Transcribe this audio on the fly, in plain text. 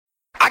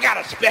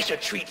got a special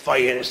treat for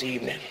you this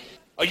evening.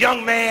 A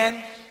young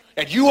man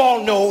that you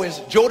all know is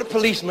Joe the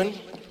Policeman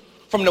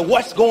from the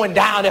What's Going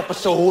Down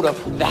episode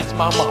of That's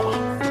My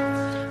Mama.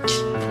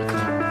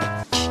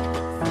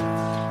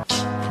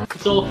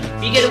 So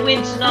if you get a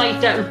win tonight,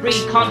 that will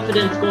breed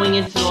confidence going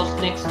into those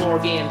next 4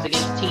 games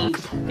against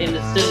teams in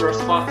the similar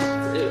spots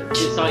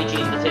beside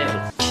you in the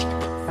table.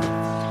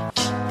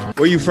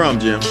 Where you from,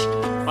 Jim?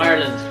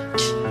 Ireland.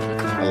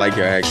 I like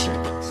your accent.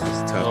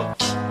 It's tough.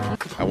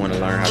 I want to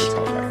learn how to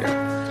talk like that.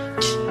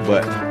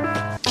 But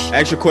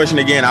ask your question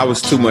again. I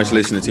was too much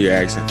listening to your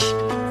accent.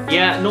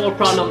 Yeah, no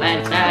problem.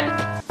 And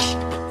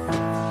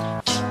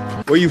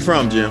where you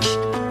from, Jim?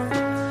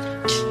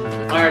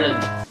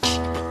 Ireland.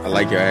 I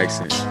like your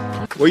accent.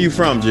 Where you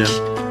from, Jim?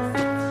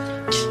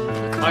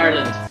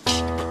 Ireland.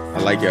 I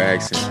like your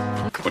accent.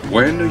 But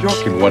where in New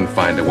York can one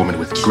find a woman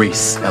with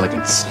grace,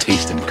 elegance,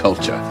 taste, and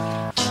culture?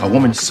 A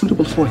woman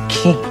suitable for a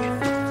king.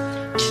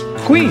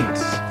 Queens.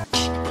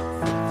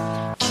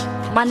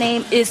 My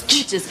name is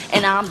Peaches,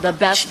 and I'm the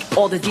best.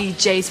 All the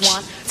DJs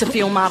want to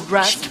feel my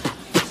breast.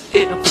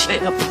 The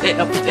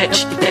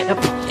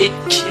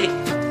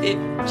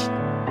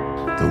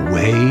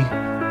way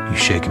you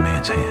shake a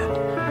man's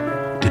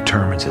hand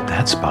determines at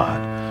that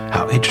spot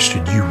how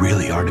interested you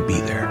really are to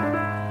be there.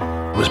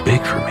 It was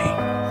big for me.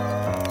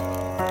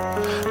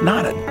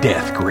 Not a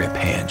death grip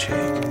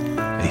handshake,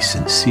 a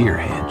sincere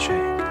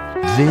handshake.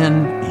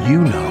 Then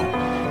you know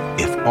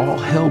if all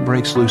hell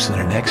breaks loose in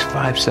the next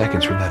 5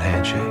 seconds from that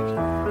handshake,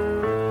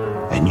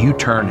 and you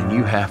turn and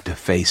you have to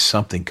face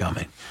something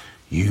coming,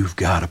 you've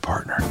got a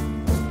partner.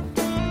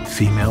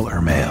 Female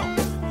or male,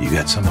 you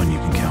got someone you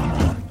can count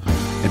on.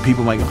 And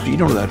people might go, you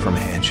don't know that from a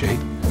handshake.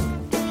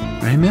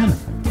 Amen.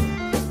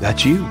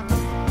 That's you.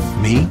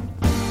 Me?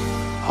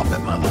 I'll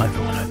bet my life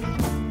on it.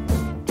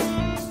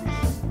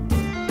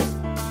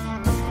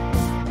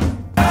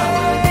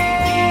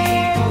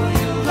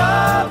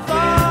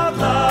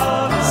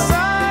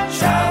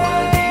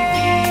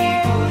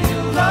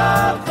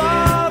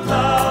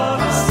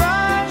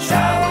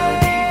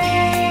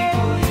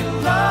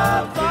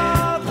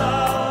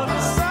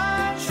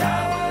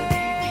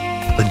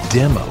 A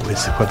demo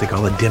is what they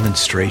call a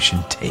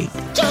demonstration tape.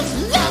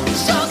 Just let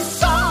your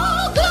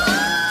soul go.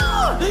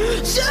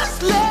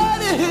 Just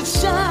let it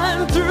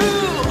shine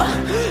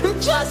through.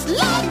 Just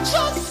let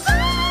your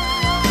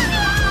soul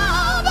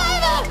go,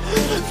 baby.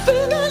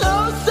 Feeling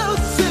oh so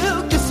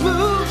silky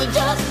smooth.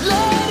 Just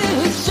let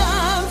it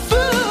shine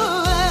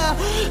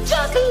through.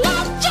 Just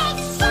let your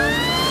soul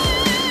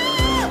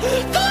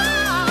go.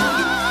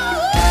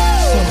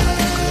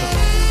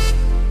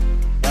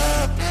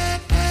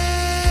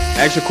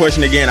 Ask your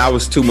question again. I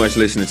was too much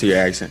listening to your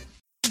accent.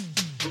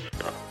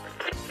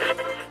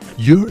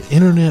 Your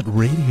internet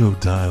radio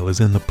dial is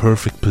in the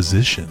perfect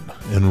position,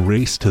 and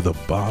Race to the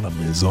Bottom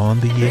is on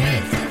the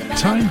air.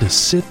 Time to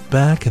sit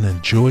back and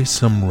enjoy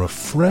some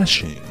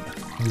refreshing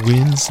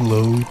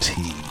Winslow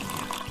tea.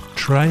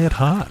 Try it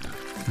hot,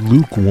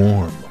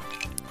 lukewarm,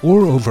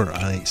 or over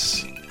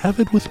ice. Have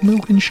it with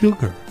milk and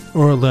sugar,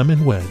 or a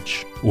lemon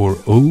wedge, or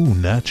au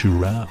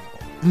natural.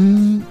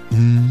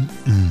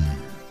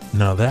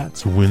 Now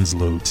that's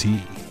Winslow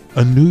tea,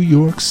 a New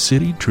York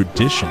City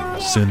tradition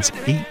since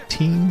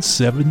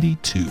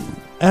 1872.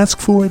 Ask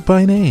for it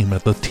by name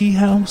at the tea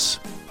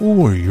house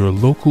or your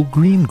local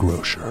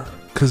greengrocer,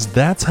 'cause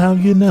that's how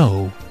you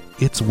know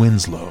it's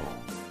Winslow.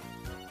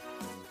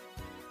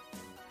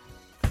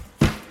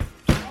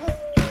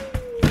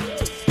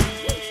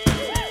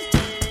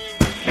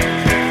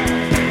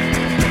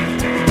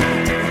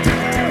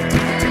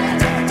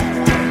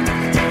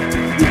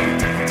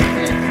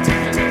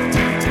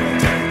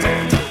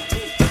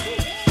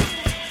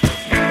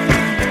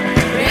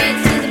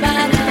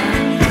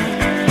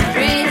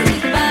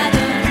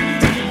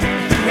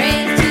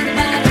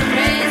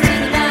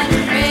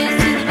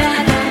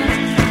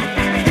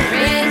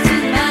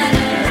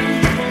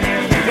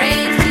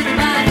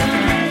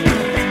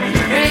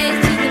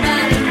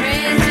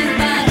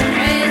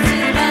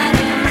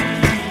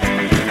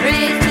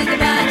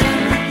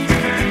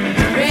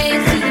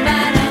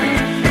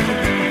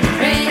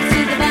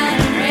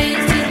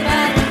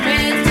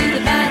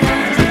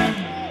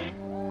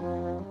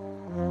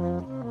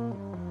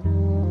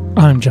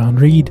 I'm John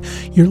Reed.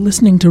 You're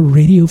listening to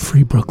Radio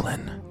Free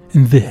Brooklyn,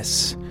 and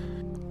this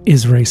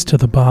is Race to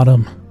the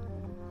Bottom.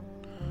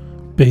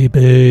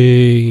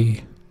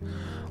 Baby.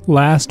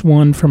 Last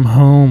one from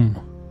home.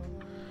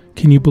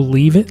 Can you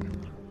believe it?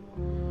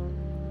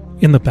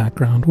 In the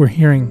background, we're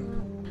hearing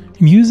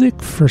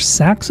music for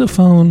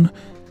saxophone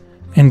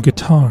and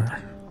guitar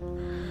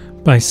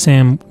by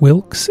Sam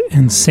Wilkes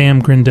and Sam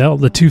Grindell,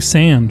 the two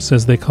Sams,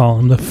 as they call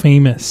them, the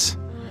famous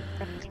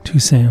two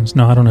Sams.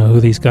 Now, I don't know who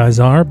these guys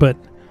are, but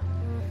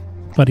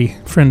buddy,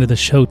 friend of the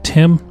show,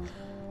 Tim,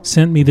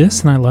 sent me this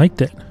and I liked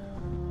it.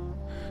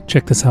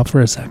 Check this out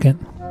for a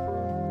second.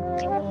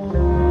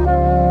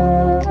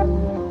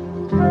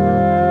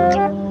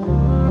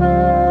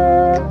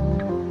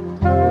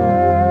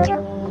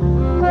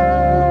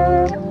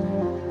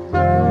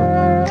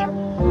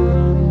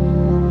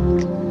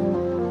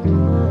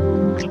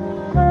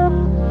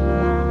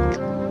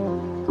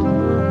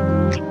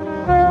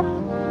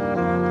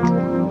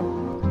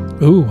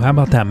 Ooh, how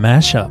about that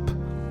mashup?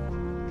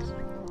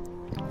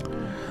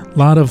 A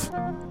lot of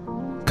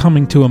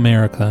Coming to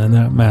America in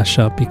that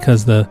mashup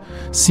because the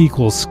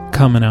sequel's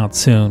coming out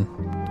soon.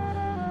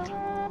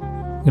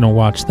 Gonna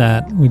watch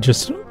that. We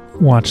just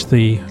watched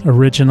the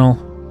original.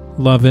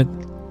 Love it.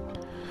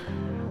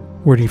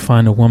 Where do you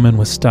find a woman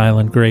with style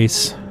and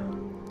grace?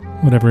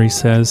 Whatever he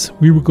says.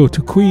 We will go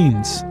to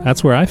Queens.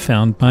 That's where I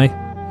found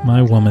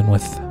my woman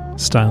with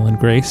style and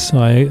grace. So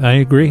I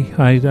agree.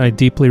 I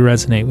deeply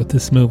resonate with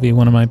this movie.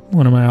 One of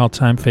my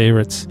all-time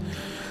favorites.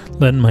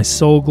 Letting my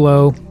soul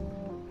glow.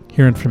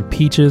 Hearing from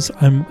Peaches.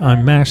 I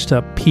mashed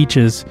up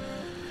Peaches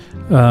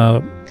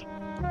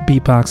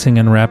beatboxing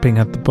and rapping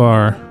at the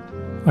bar.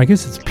 I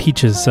guess it's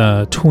Peaches'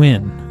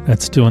 twin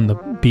that's doing the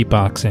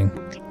beatboxing.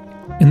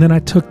 And then I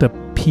took the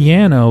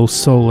piano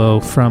solo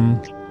from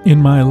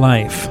In My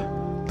Life,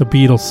 the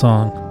Beatles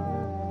song,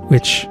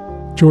 which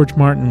George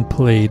Martin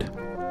played.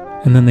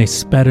 And then they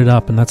sped it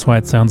up, and that's why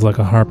it sounds like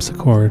a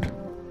harpsichord.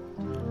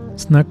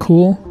 Isn't that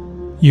cool?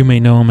 You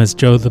may know him as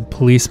Joe the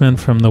Policeman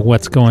from the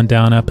What's Going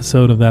Down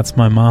episode of That's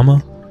My Mama.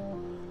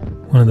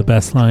 One of the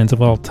best lines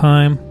of all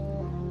time.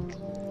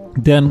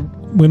 Then,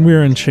 when we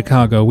were in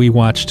Chicago,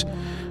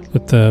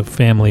 with the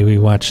family, we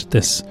watched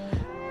this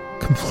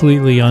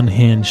completely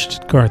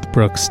unhinged Garth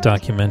Brooks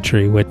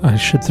documentary, which I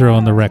should throw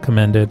in the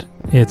recommended.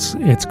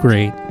 It's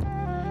great.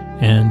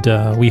 And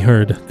we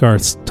heard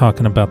Garth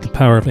talking about the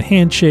power of a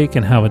handshake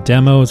and how a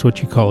demo is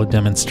what you call a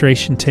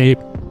demonstration tape.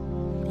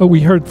 Oh,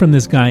 we heard from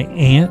this guy,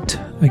 Ant.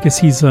 I guess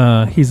he's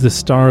the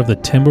star of the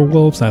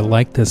Timberwolves. I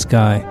like this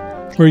guy.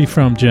 Where are you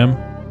from, Jim?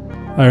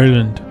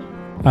 Ireland.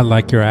 I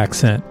like your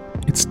accent.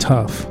 It's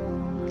tough.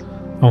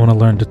 I want to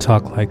learn to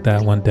talk like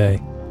that one day.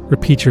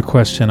 Repeat your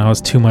question. I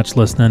was too much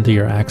listening to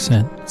your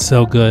accent. It's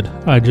so good.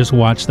 I just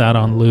watched that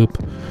on loop.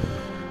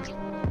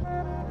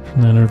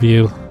 From the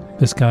interview.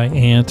 This guy,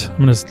 Ant.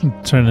 I'm going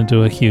to turn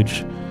into a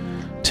huge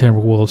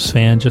Timberwolves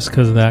fan just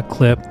because of that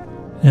clip.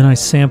 And I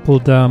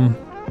sampled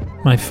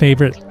my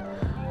favorite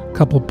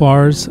couple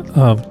bars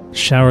of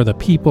Shower the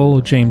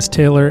People, James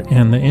Taylor,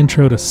 and the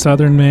intro to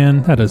Southern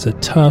Man. That is a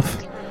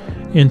tough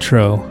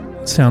intro.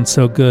 It sounds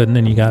so good. And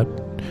then you got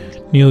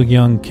Neil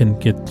Young can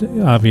get,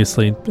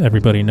 obviously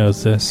everybody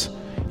knows this.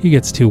 He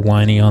gets too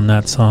whiny on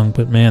that song,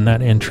 but man,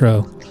 that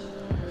intro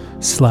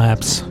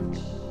slaps.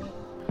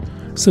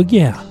 So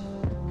yeah,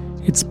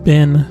 it's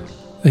been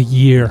a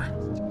year.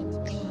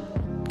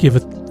 Give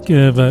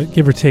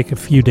or take a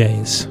few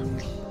days.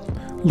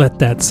 Let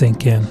that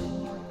sink in.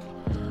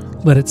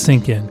 Let it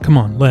sink in. Come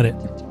on, let it.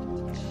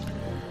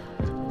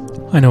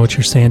 I know what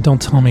you're saying.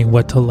 Don't tell me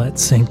what to let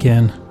sink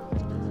in.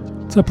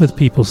 What's up with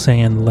people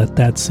saying let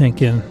that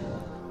sink in?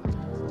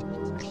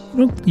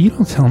 You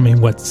don't tell me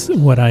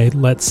what I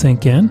let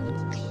sink in,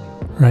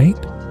 right?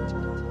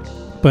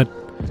 But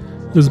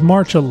it was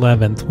March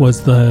 11th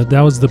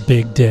that was the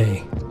big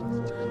day.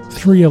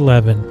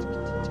 3/11.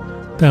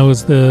 It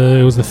was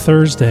the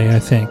Thursday, I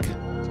think.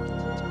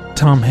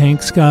 Tom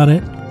Hanks got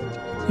it.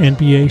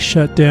 NBA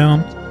shut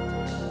down.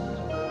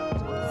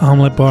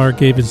 Omelette Bar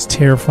gave his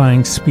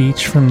terrifying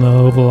speech from the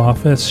Oval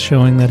Office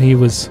showing that he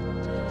was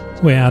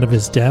way out of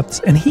his depths.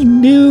 And he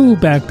knew.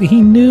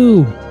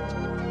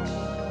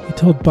 He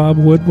told Bob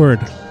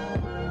Woodward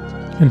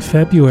in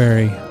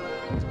February,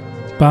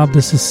 Bob,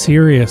 this is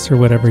serious, or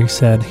whatever he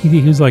said. He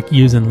was like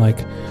using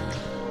like,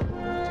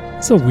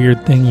 it's a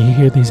weird thing. You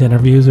hear these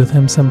interviews with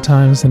him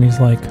sometimes, and he's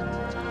like,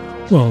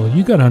 well,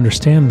 you got to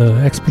understand the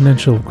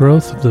exponential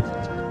growth of the,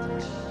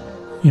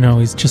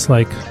 he's just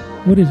like,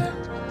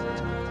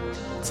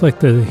 it's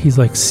like he's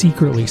like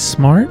secretly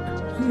smart,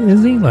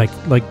 is he? Like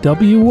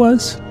W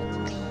was?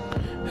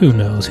 Who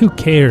knows? Who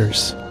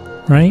cares,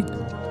 right?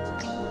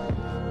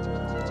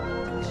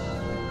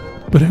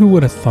 But who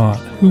would have thought?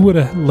 Who would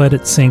have let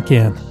it sink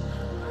in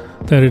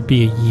that it'd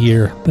be a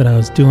year that I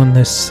was doing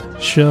this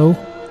show?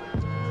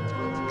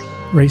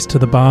 Race to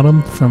the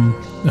Bottom from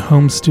the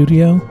home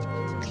studio.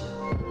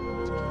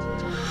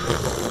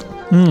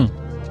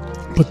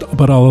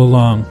 But all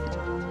along,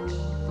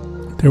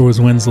 there was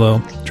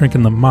Winslow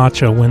drinking the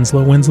matcha.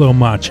 Winslow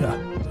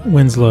matcha.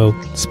 Winslow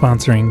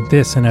sponsoring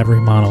this and every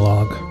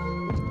monologue.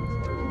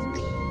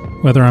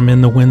 Whether I'm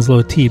in the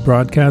Winslow Tea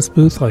broadcast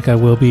booth like I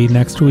will be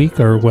next week,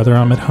 or whether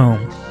I'm at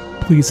home,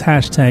 please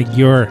hashtag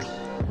your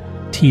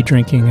tea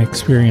drinking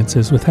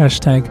experiences with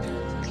hashtag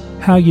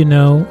how you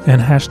know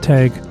and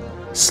hashtag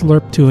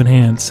slurp to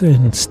enhance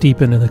and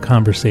steep into the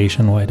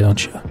conversation, why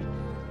don't you?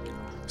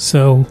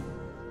 So,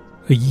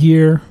 a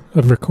year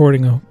of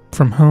recording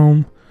from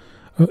home,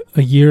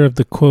 a year of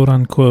the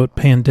quote-unquote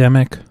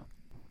pandemic.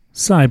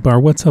 Sidebar,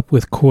 what's up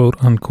with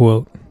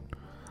quote-unquote?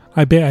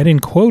 I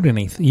didn't quote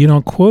anything. You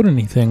don't quote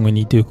anything when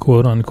you do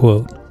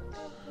quote-unquote.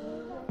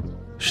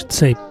 Should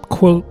say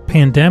quote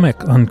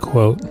pandemic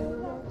unquote.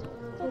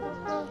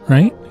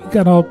 Right? You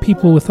got all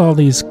people with all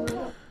these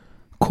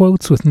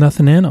quotes with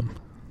nothing in them.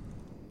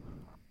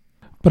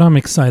 But I'm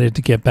excited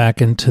to get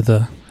back into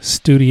the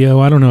studio.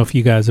 I don't know if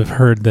you guys have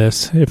heard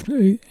this. If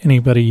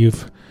anybody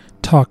you've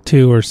talked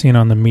to or seen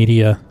on the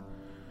media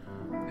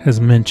has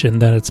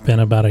mentioned that it's been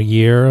about a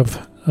year of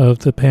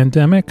the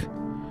pandemic.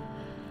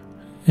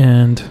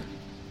 and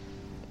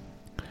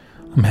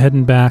I'm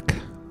heading back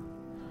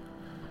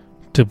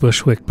to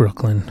Bushwick,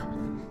 Brooklyn,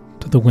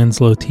 to the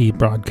Winslow T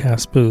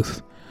broadcast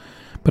booth.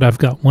 But I've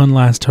got one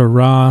last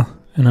hurrah,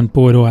 and then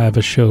boy do I have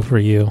a show for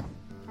you.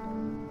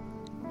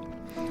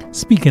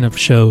 Speaking of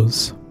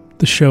shows,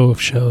 the show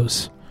of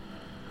shows.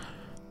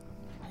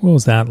 What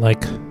was that,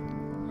 like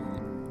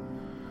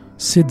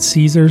Sid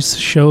Caesar's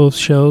show of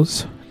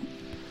shows?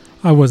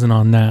 I wasn't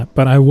on that,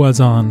 but I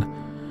was on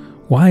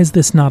Why Is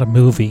This Not a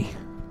Movie?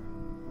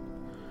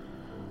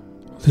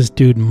 This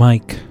dude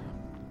Mike.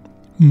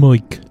 I'm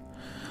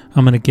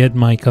gonna get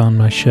Mike on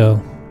my show.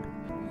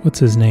 What's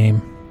his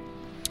name?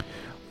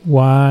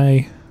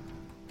 Why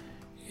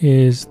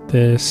is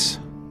this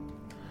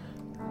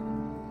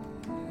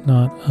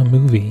not a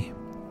movie?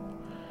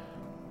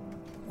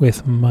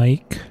 With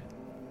Mike,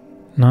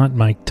 not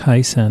Mike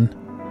Tyson,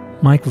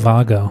 Mike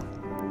Vago.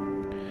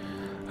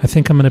 I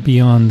think I'm going to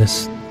be on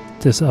this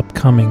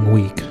upcoming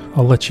week.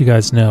 I'll let you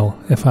guys know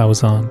if I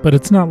was on. But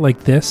it's not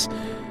like this.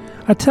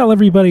 I tell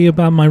everybody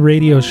about my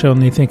radio show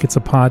and they think it's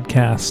a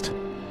podcast.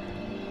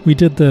 We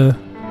did the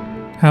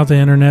How the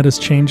Internet Has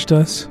Changed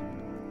Us.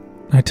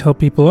 I tell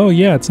people, oh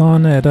yeah, it's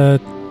on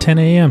at 10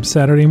 a.m.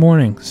 Saturday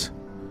mornings.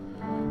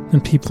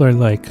 And people are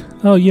like,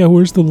 oh yeah,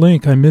 where's the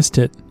link? I missed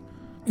it.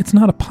 It's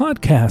not a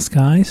podcast,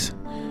 guys.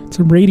 It's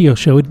a radio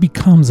show. It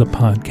becomes a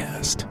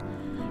podcast.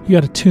 You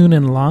got to tune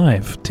in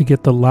live to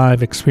get the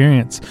live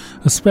experience,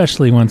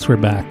 especially once we're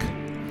back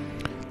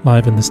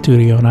live in the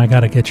studio. And I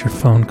got to get your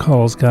phone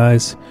calls,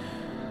 guys.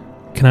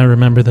 Can I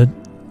remember the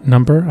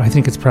number? I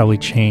think it's probably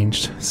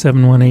changed.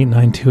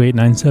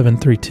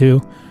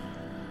 718-928-9732.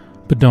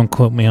 But don't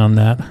quote me on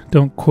that.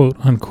 Don't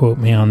unquote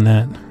me on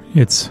that.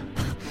 I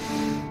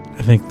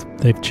think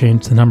they've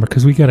changed the number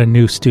because we got a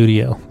new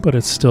studio, but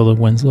it's still the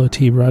Winslow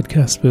T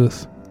broadcast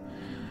booth.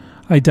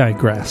 I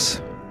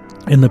digress.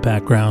 In the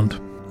background,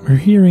 we're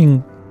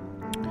hearing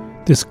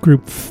this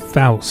group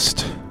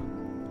Faust.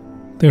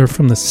 They were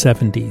from the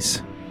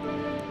 70s.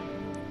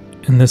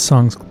 And this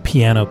song's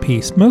Piano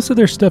Piece. Most of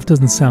their stuff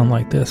doesn't sound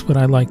like this, but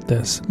I like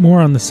this. More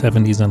on the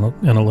 70s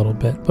in a little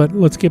bit. But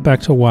let's get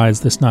back to Why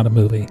Is This Not a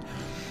Movie?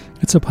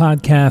 It's a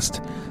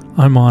podcast.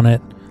 I'm on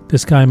it.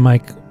 This guy,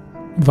 Mike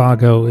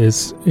Vago,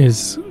 is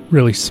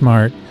really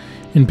smart.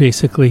 And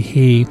basically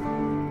he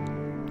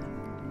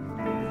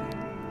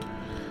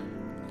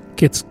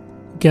gets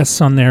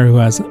guests on there who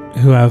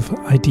have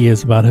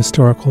ideas about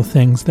historical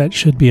things that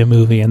should be a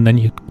movie, and then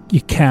you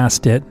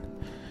cast it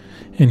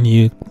and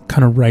you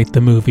kind of write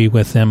the movie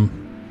with him.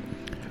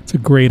 It's a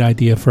great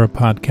idea for a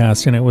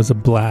podcast, and it was a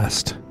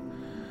blast.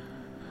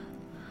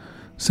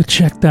 So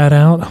check that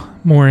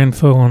out. More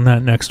info on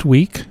that next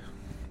week.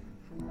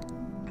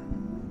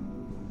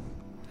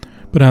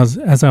 But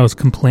as I was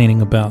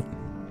complaining about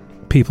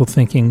people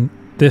thinking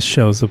this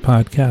show's a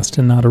podcast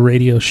and not a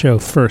radio show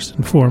first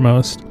and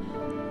foremost,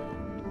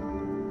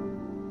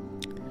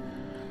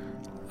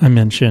 I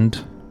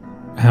mentioned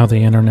how the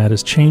internet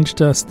has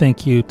changed us.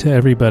 Thank you to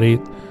everybody.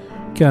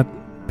 Got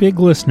big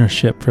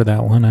listenership for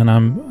that one, and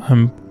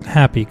I'm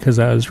happy because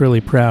I was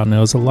really proud, and it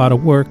was a lot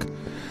of work.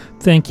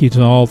 Thank you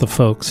to all the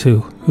folks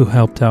who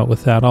helped out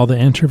with that. All the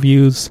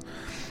interviews,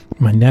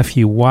 my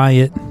nephew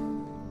Wyatt,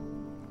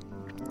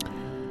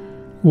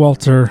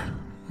 Walter,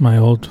 my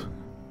old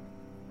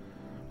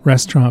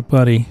restaurant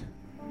buddy,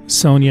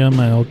 Sonia,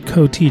 my old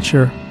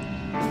co-teacher.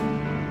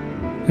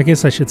 I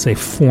guess I should say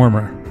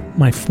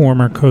my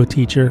former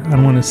co-teacher. I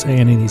don't want to say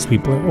any of these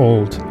people are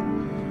old.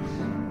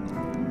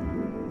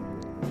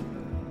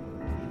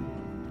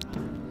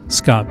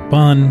 Scott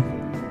Bunn,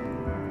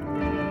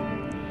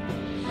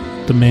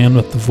 the man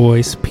with the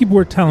voice. People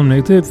were telling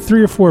me,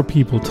 3 or 4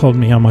 people told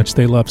me how much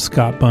they loved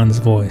Scott Bunn's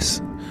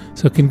voice.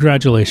 So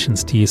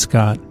congratulations to you,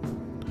 Scott.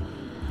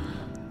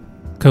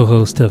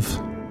 Co-host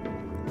of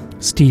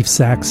Steve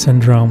Sachs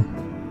Syndrome,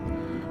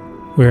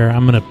 where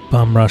I'm going to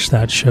bum rush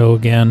that show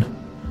again.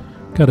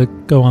 Got to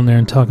go on there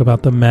and talk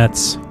about the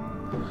Mets.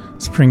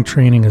 Spring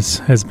training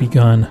has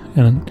begun,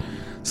 and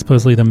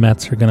supposedly the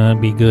Mets are going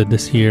to be good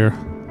this year.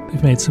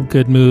 They've made some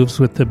good moves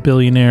with the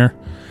billionaire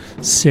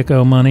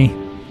sicko money.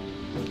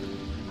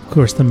 Of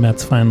course, the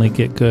Mets finally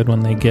get good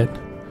when they get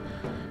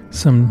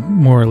some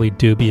morally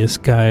dubious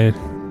guy to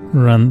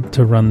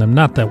run them.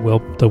 Not that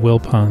the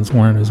Wilpons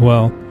weren't as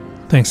well.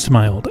 Thanks to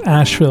my old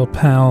Asheville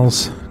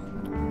pals,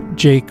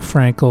 Jake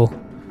Frankel,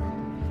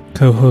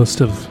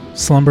 co-host of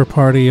Slumber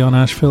Party on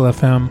Asheville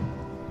FM,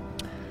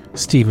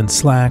 Steven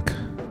Slack,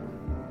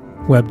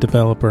 web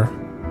developer.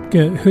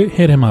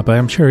 Hit him up.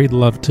 I'm sure he'd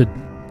love to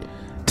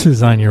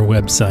design your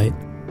website.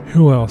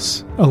 Who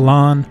else?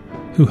 Alon,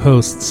 who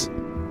hosts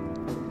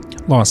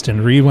Lost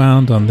and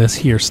Rewound on this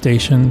here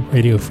station,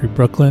 Radio Free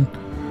Brooklyn.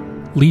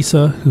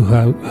 Lisa, who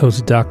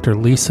hosts Dr.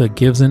 Lisa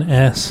Gives an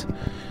S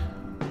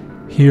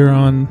here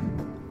on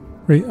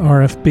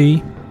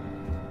RFB.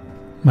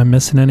 Am I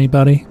missing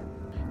anybody?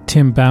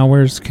 Tim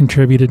Bowers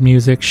contributed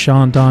music.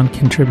 Sean Don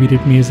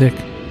contributed music.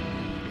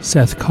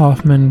 Seth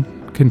Kaufman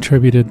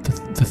contributed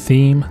the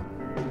theme.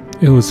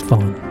 It was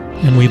fun,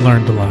 and we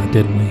learned a lot,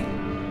 didn't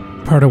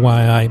we? Part of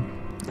why I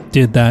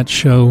did that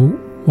show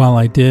while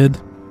I did,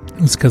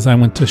 it was because I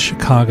went to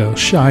Chicago,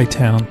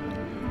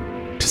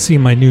 Chi-Town, to see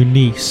my new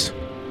niece.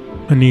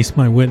 My niece,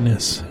 my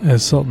witness,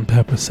 as Salt and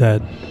Pepper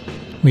said.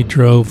 We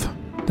drove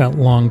that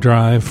long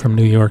drive from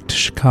New York to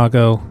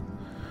Chicago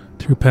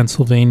through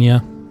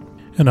Pennsylvania.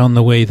 And on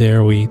the way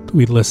there, we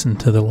listened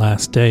to the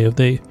last day of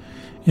the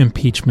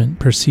impeachment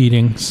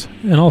proceedings.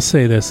 And I'll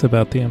say this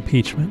about the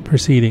impeachment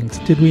proceedings.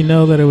 Did we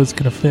know that it was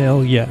going to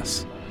fail?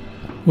 Yes.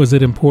 Was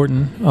it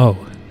important? Oh,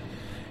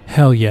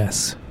 hell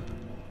yes.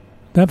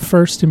 That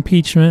first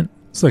impeachment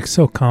is like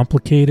so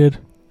complicated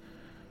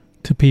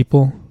to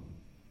people.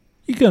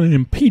 You gotta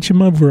impeach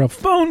him over a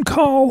phone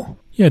call.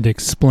 You had to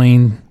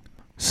explain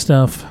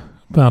stuff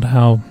about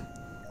how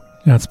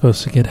you're not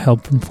supposed to get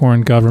help from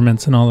foreign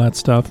governments and all that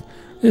stuff.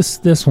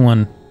 This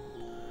one,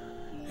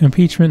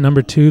 impeachment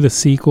number 2, the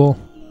sequel,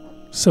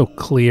 so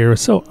clear,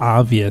 so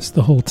obvious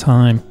the whole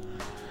time.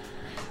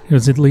 It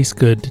was at least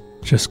good,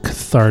 just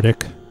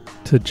cathartic,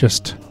 to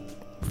just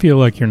feel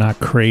like you're not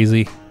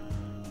crazy.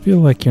 Feel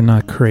like you're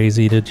not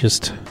crazy to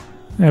just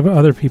have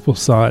other people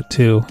saw it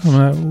too.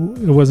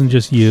 It wasn't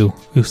just you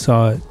who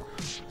saw it,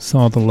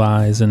 saw the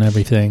lies and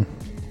everything.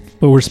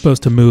 But we're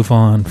supposed to move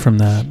on from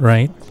that,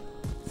 right?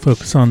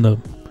 Focus on the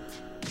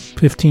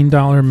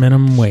 $15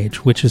 minimum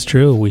wage, which is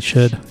true, we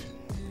should.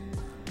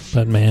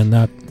 But man,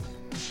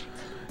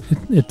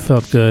 it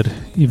felt good,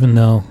 even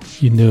though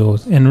you knew.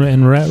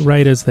 And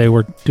right as they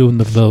were doing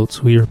the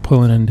votes, we were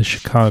pulling into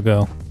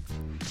Chicago.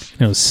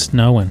 And it was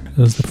snowing. It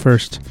was the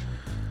first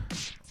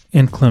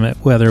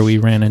inclement weather we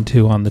ran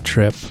into on the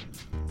trip.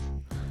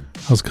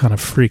 I was kind of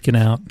freaking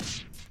out.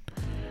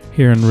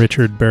 Hearing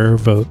Richard Burr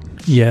vote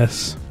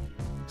yes.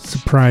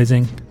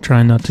 Surprising.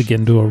 Trying not to get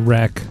into a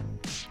wreck.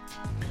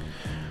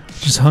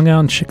 Just hung out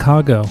in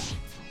Chicago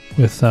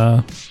with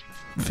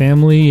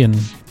family and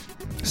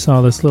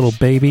saw this little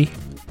baby.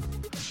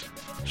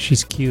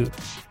 She's cute.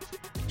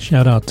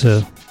 Shout out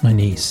to my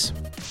niece.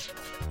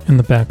 In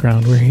the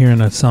background, we're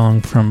hearing a song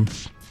from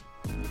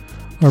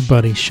our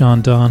buddy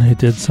Sean Don, who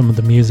did some of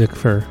the music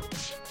for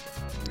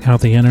How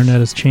the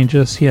Internet Has Changed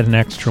Us. He had an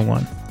extra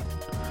one.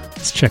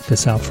 Let's check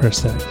this out for a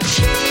sec.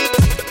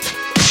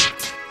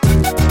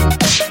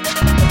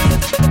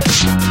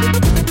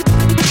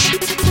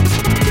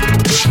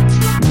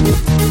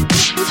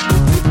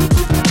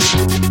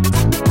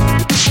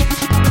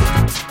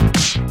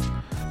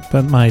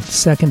 But my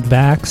second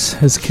vax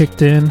has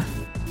kicked in,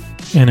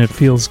 and it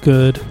feels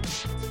good.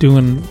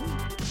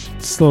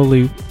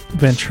 Slowly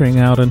venturing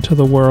out into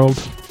the world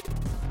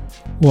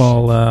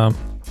while,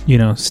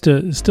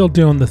 still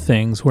doing the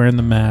things, wearing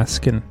the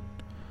mask and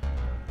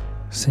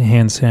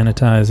hand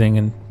sanitizing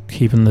and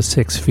keeping the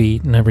 6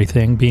 feet and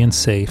everything, being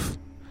safe.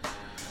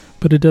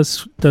 But it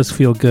does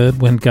feel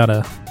good. When got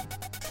a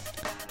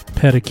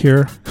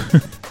pedicure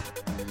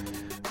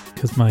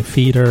because my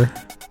feet are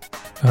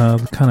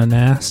kind of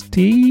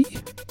nasty,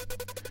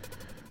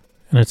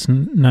 and it's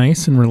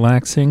nice and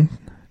relaxing.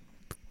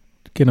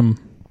 Get them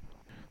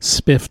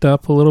spiffed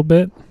up a little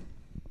bit.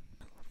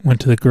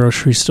 Went to the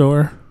grocery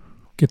store,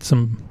 get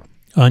some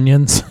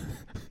onions.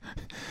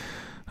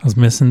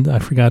 I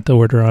forgot to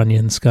order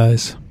onions,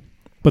 guys.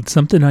 But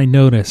something I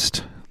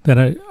noticed that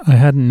I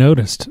hadn't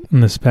noticed in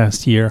this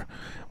past year,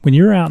 when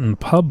you're out in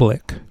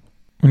public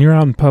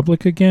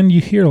again,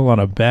 you hear a lot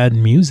of bad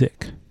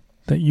music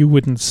that you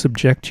wouldn't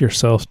subject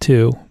yourself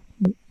to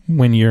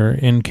when you're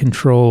in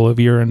control of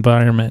your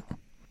environment.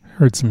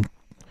 Heard some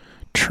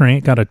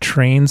got a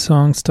Train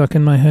song stuck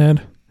in my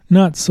head.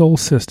 Not Soul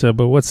Sister,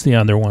 but what's the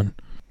other one?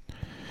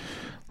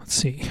 Let's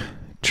see.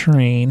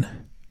 Train.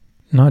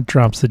 Not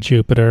Drops of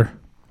Jupiter.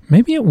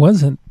 Maybe it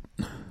wasn't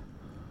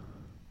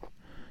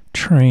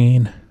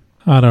Train.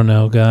 I don't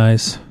know,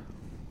 guys.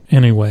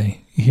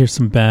 Anyway, you hear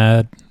some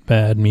bad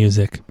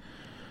music.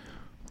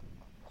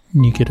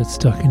 You get it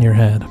stuck in your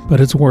head,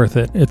 but it's worth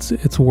it.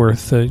 It's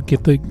worth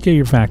get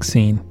your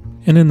vaccine.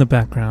 And in the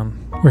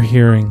background, we're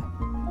hearing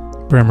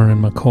Bremer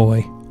and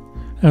McCoy,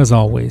 as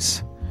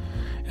always.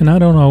 And I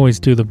don't always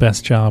do the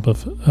best job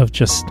of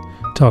just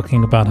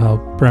talking about how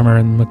Bremer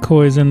and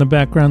McCoy's in the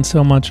background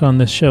so much on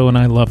this show, and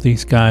I love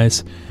these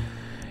guys.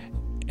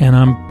 And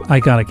I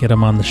gotta get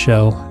them on the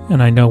show,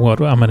 and I know what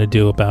I'm gonna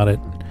do about it.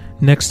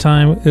 Next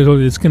time,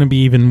 it's gonna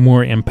be even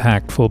more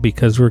impactful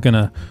because I'm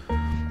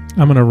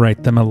gonna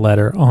write them a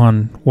letter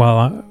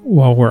while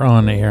we're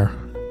on air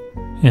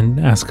and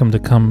ask them to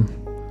come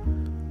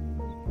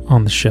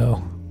on the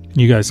show.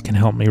 You guys can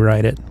help me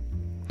write it.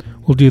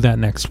 We'll do that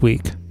next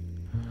week.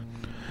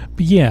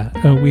 But yeah,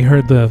 we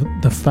heard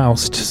the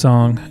Faust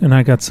song, and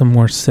I got some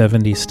more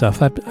 70s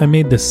stuff. I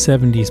made the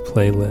 70s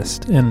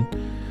playlist, and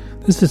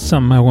this is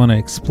something I want to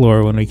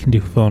explore when we can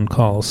do phone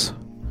calls.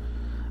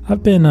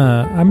 I've been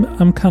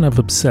I'm kind of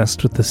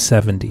obsessed with the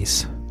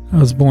 70s. I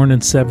was born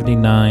in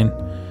 79.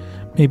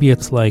 Maybe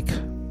it's like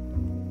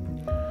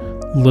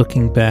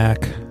looking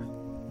back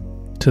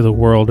to the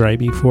world right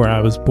before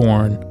I was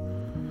born.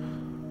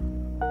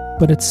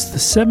 But the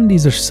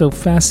 70s are so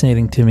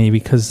fascinating to me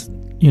because,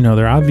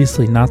 they're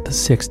obviously not the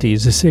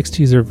 60s. The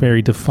 60s are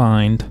very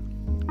defined.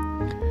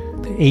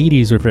 The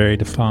 80s are very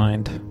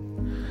defined.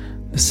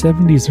 the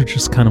 70s are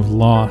just kind of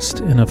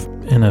lost in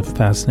a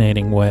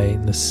fascinating way.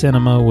 The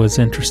cinema was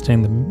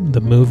interesting,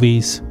 the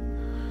movies.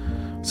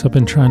 So I've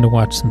been trying to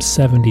watch some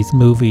 70s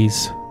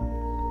movies,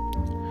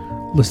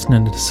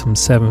 listening to some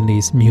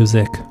 70s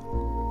music,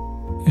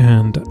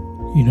 and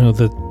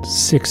the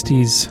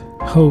 60s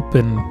hope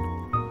and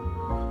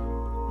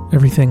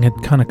everything had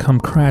kind of come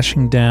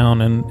crashing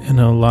down in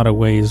a lot of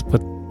ways,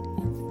 but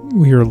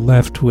we are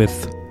left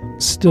with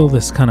still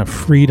this kind of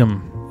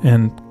freedom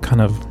and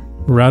kind of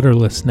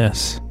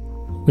rudderlessness,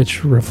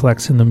 which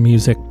reflects in the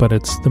music, but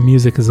the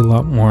music is a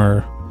lot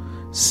more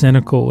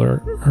cynical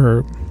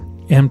or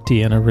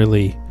empty in a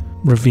really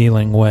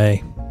revealing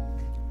way.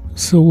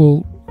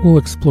 So we'll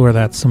explore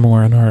that some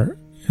more in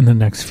the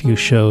next few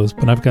shows,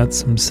 but I've got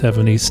some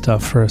 70s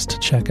stuff for us to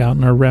check out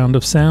in our round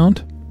of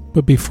sound.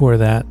 But before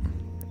that,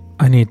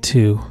 I need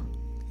to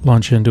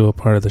launch into a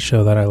part of the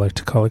show that I like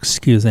to call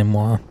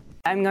Excusez-moi.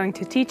 I'm going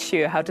to teach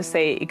you how to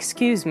say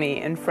excuse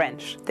me in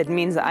French. That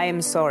means I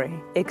am sorry.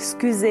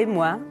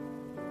 Excusez-moi,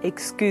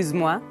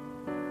 excuse-moi,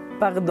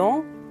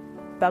 pardon,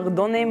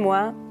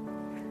 pardonnez-moi,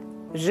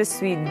 je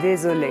suis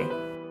désolé.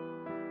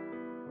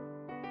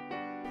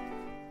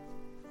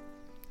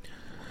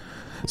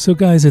 So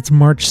guys, it's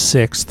March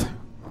 6th,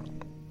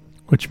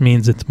 which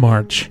means it's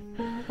March,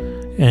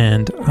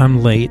 and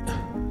I'm late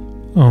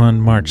on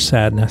March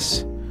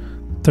Sadness,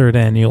 3rd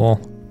annual.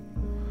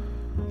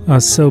 I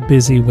was so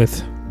busy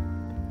with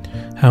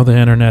how the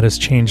internet has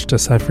changed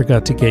us, I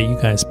forgot to get you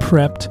guys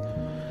prepped.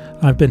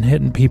 I've been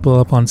hitting people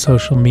up on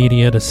social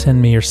media to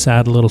send me your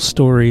sad little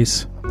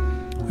stories.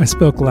 I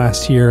spoke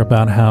last year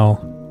about how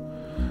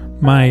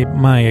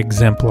my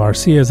exemplar,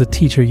 see, as a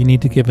teacher, you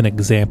need to give an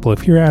example.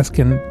 If you're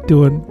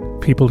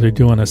people to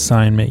do an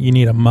assignment, you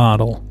need a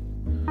model.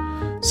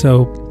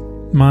 So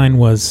mine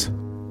was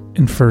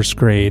in 1st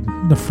grade,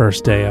 the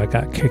first day I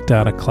got kicked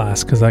out of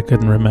class because I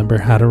couldn't remember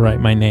how to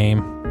write my name.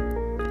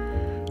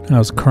 And I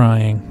was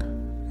crying.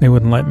 They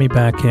wouldn't let me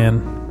back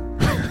in.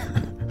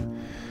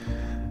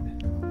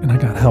 And I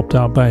got helped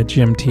out by a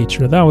gym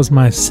teacher. That was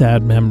my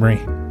sad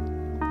memory.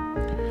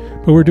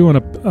 But we're doing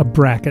a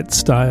bracket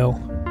style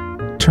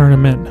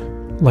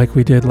tournament like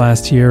we did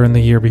last year and the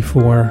year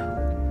before,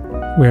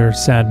 where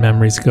sad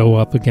memories go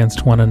up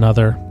against one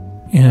another.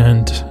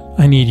 And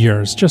I need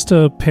yours. Just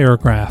a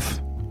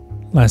paragraph.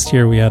 Last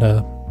year we had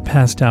a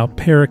passed out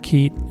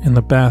parakeet in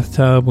the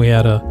bathtub. We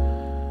had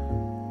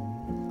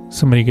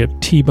somebody get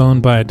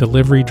T-boned by a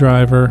delivery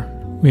driver.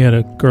 We had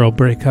a girl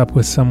break up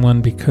with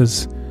someone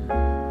because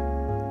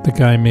the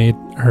guy made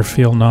her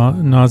feel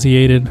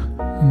nauseated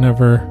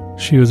whenever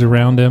she was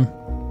around him.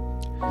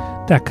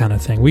 That kind of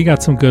thing. We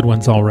got some good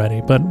ones already,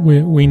 but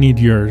we need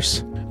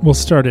yours. We'll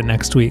start it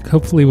next week.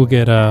 Hopefully we'll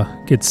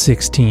get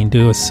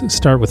 16.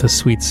 Start with a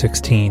sweet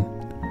 16.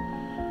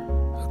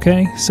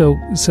 Okay, so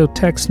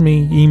text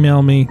me,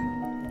 email me,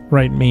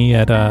 write me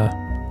at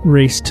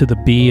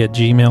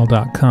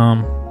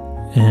racetotheb@gmail.com,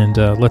 and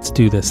let's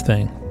do this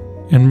thing.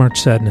 And March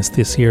Sadness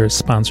this year is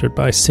sponsored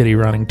by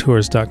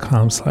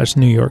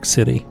cityrunningtours.com/New York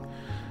City.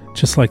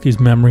 Just like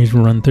these memories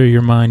run through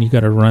your mind, you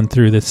got to run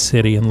through this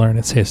city and learn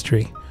its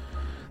history.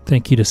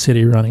 Thank you to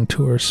City Running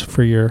Tours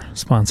for your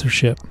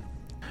sponsorship.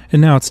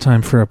 And now it's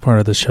time for a part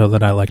of the show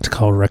that I like to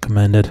call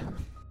Recommended.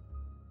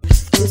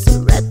 It's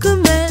a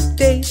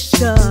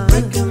recommendation.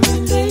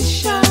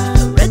 Recommendation.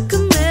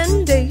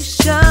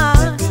 Recommendation.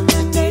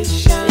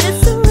 Recommendation.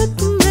 It's a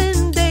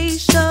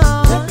recommendation.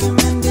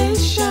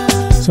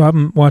 So I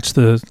haven't watched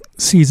the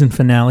season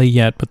finale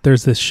yet, but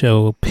there's this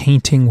show,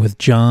 Painting with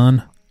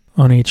John,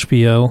 on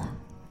HBO,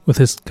 with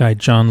this guy,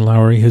 John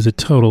Lowry, who's a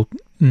total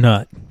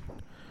nut.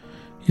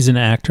 He's an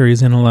actor.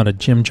 He's in a lot of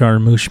Jim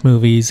Jarmusch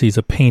movies. He's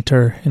a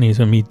painter, and he's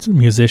a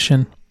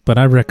musician. But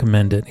I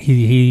recommend it.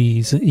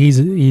 He's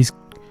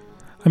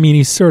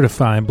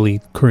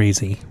certifiably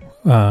crazy,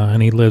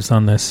 and he lives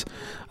on this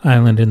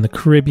island in the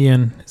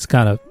Caribbean. It's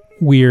got a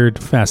weird,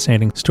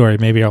 fascinating story.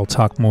 Maybe I'll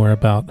talk more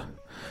about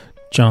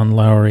John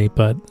Lowry,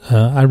 but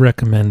I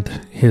recommend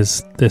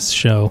this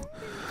show.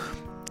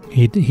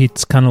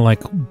 He's kind of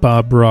like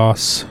Bob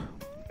Ross.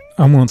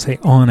 I won't say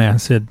on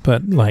acid,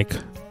 but like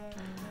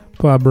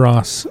Bob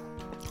Ross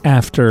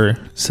after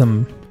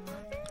some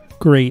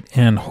great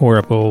and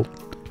horrible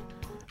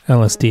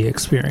LSD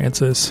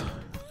experiences,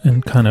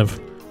 and kind of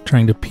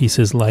trying to piece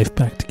his life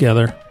back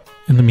together.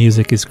 And the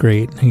music is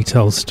great. He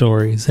tells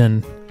stories,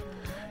 and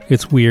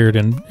it's weird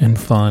and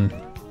fun.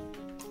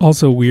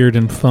 Also weird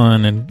and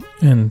fun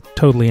and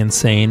totally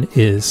insane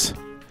is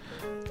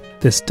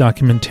this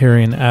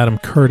documentarian Adam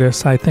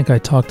Curtis. I think I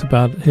talked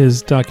about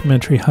his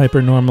documentary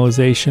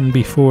Hypernormalization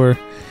before.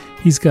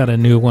 He's got a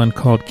new one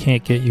called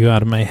Can't Get You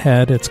Out of My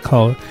Head.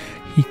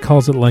 He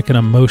calls it like an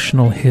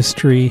emotional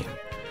history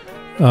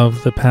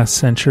of the past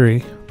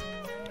century,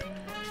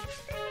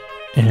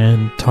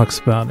 and talks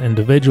about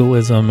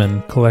individualism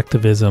and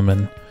collectivism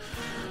and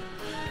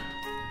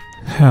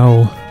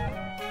how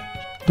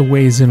the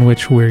ways in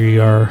which we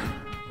are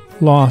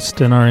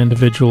lost in our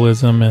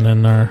individualism and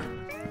in our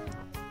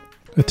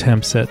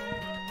attempts at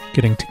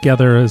getting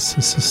together as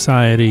a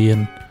society,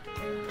 and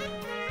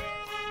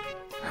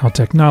how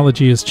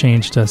technology has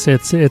changed us.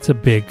 It's a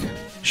big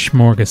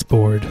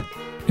smorgasbord,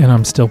 and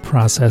I'm still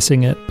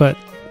processing it, but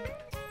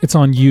it's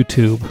on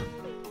YouTube.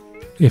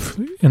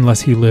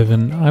 Unless you live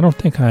in, I don't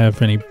think I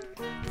have any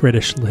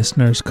British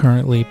listeners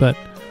currently, but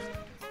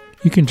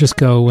you can just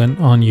go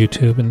on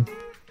YouTube and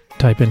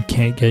type in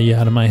 "Can't Get You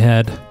Out of My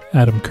Head,"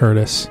 Adam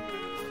Curtis,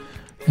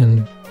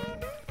 and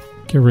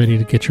get ready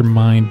to get your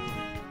mind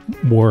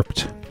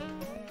warped.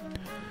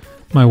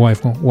 My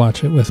wife won't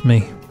watch it with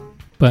me,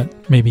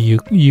 but maybe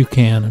you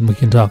can, and we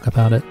can talk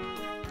about it.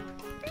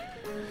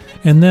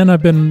 And then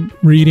I've been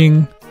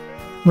reading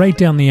right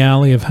down the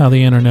alley of how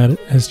the internet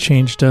has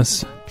changed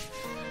us.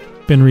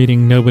 Been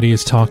reading "Nobody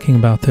Is Talking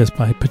About This"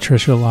 by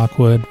Patricia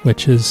Lockwood,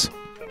 which is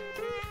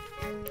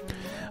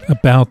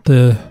about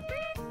the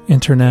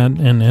internet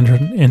and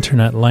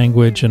internet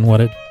language and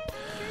what it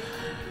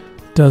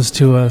does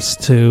to us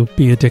to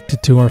be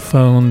addicted to our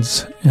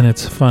phones. And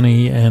it's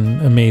funny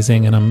and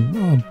amazing, and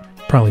I'll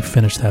probably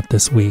finish that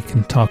this week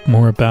and talk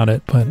more about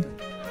it.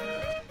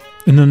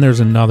 And then there's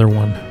another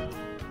one.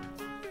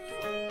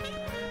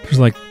 There's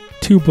like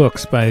 2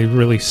 books by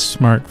really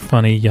smart,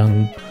 funny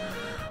young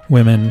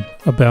women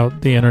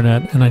about the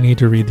internet, and I need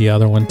to read the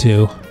other one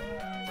too.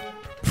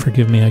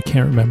 Forgive me, I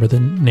can't remember the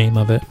name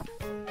of it.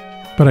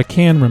 But I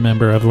can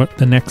remember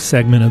the next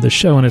segment of the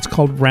show, and it's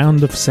called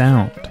Round of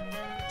Sound.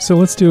 So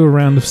let's do a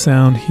round of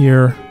sound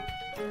here.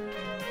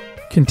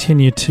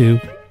 Continue to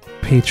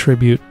pay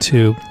tribute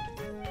to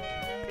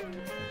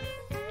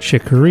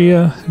Chick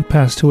Corea, who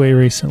passed away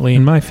recently,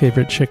 and my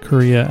favorite Chick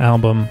Corea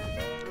album,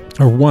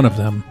 or one of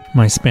them,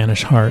 My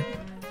Spanish Heart.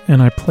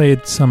 And I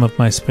played some of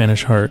My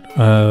Spanish Heart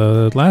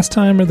last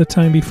time or the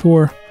time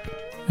before,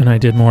 and I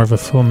did more of a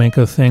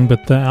flamenco thing,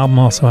 but the album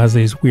also has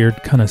these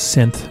weird kind of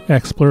synth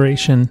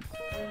exploration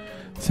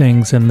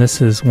things, and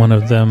this is one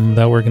of them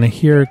that we're going to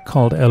hear,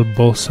 called El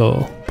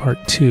Bozo Part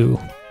 2.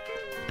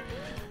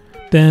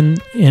 Then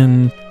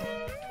in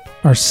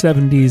our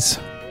 70s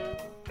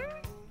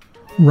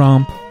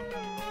romp,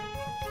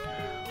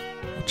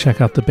 check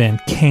out the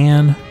band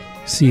Can,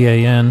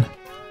 C-A-N.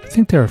 I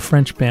think they're a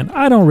French band.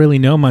 I don't really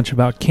know much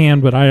about Can,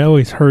 but I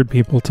always heard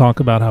people talk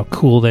about how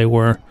cool they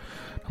were.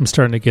 I'm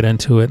starting to get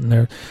into it, and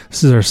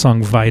this is their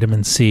song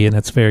Vitamin C, and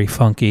it's very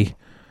funky.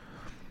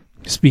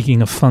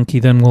 Speaking of funky,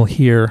 then we'll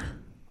hear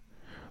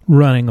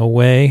Running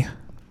Away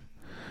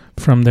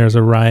from There's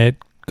a Riot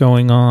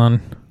Going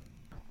On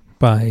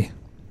by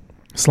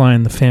Sly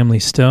and the Family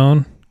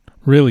Stone.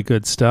 Really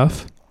good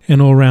stuff.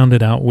 And we'll round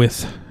it out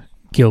with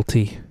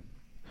Guilty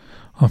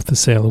off the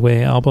Sail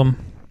Away album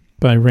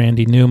by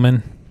Randy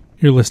Newman.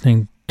 You're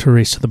listening to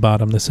Race to the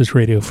Bottom. This is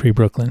Radio Free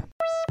Brooklyn.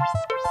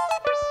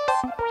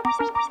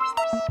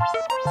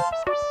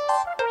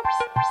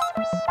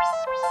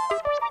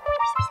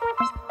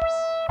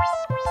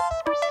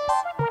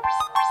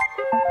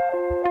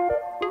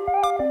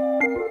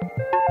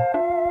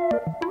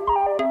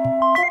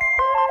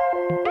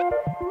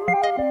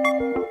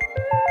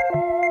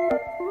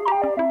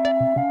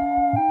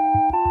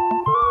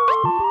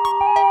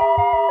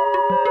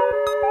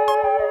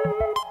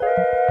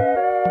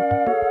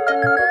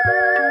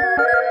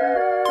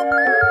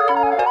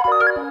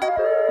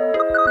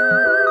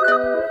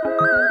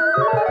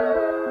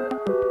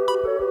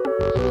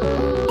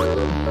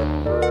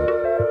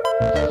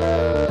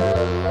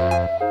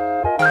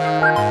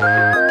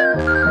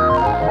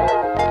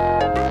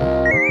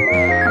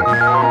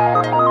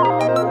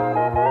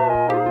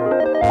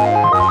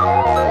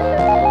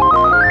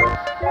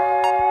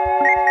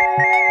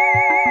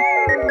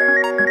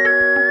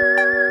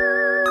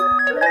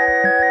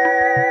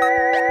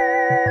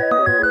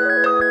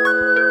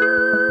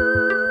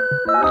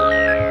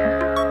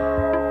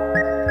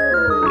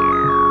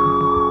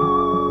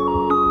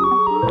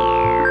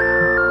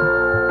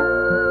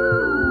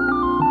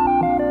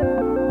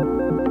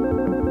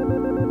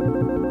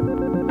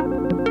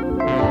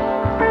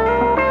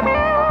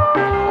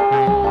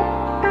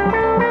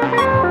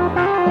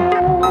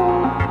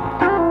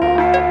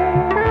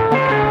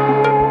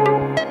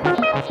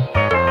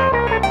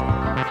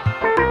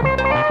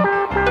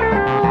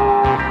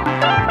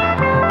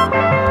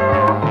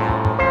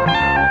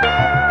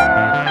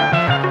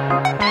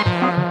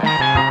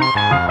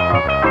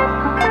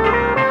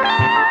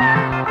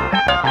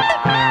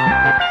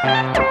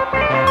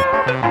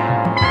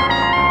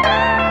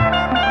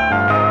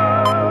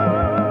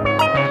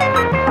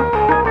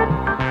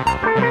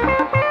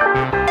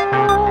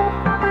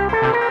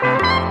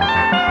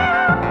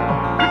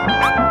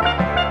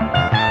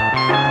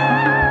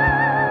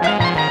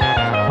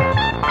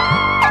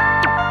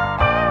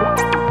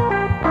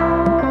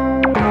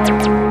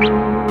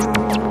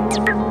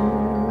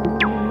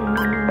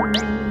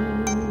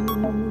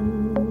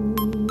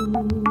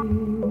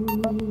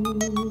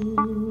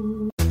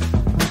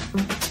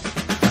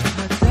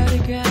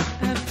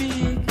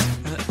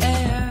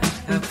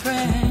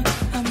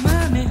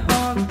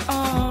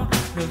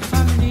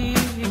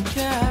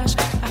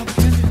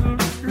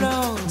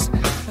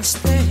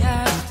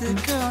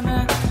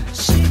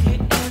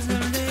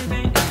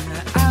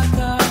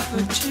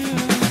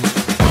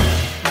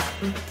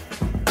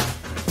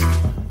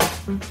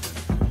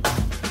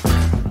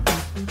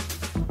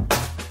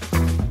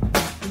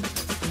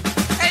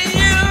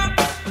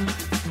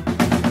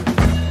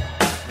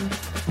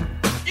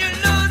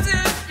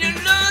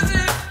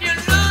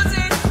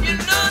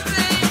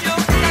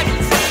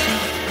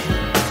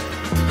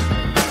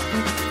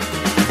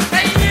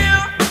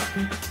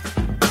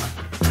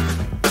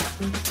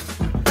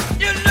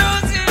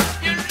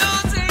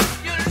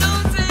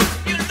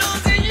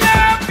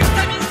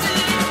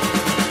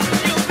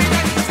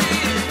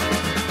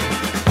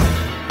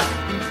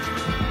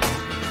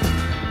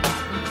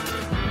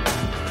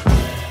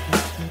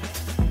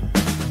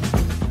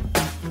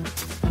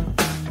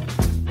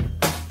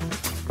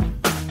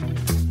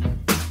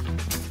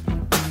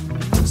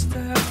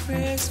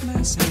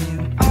 Christmas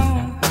in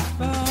all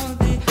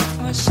body.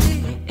 Oh,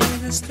 she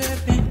is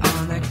stepping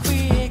on a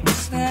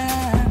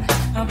quicksand.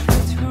 I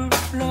put her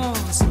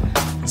floors,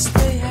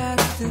 stay at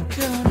the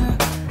corner.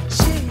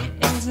 She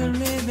is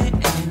living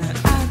in an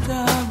out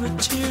of a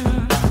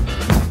tune.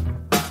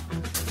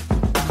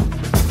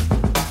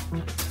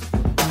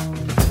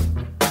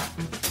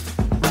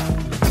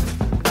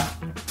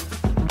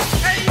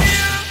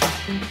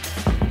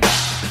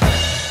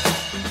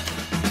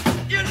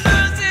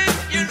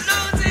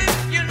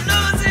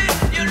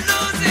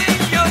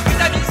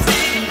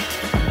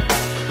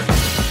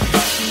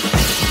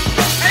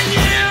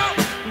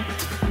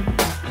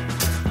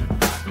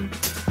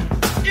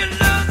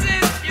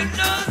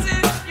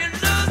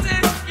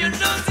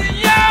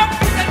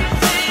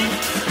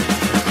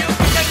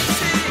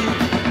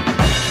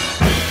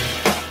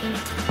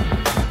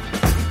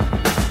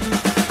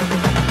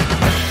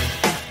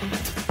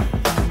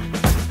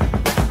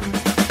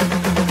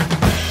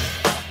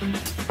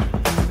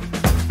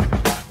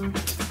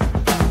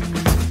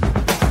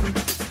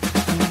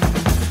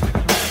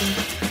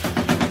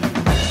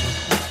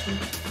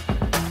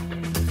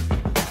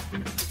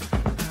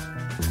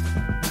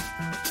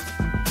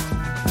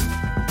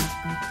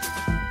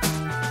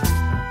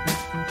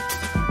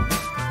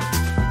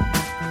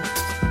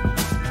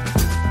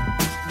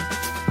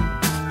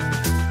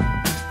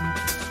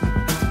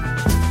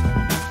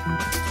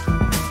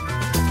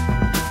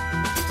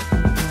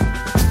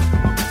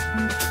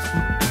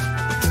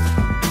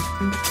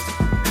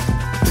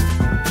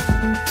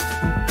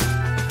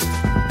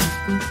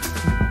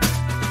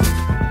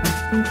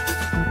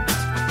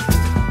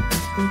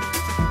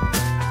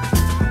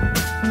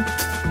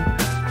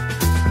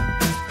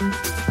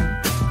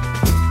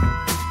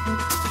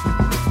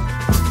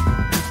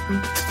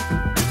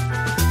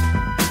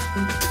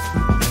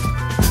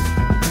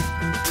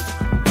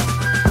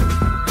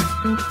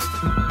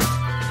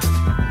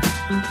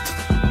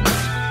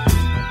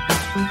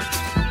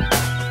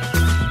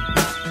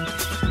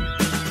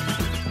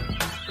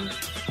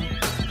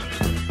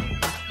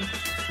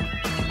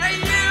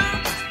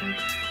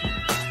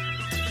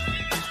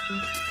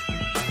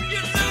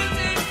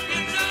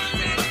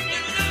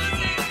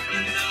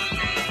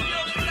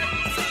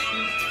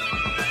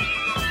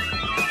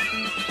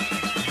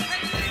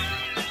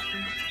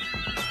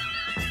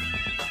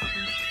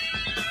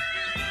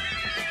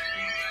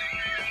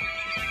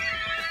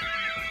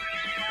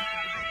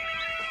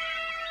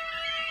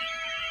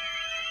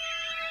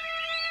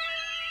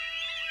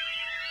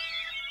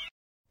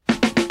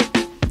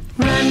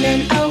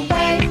 Running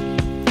away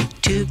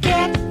to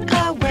get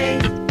away.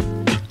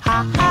 Ha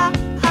ha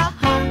ha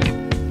ha.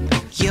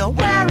 You're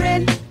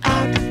wearing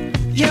out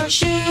your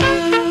shoes.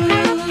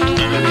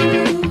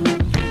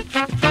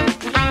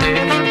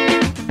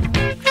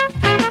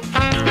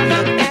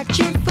 Look at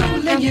you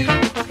fooling you,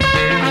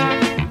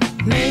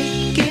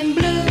 making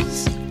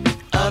blues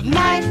of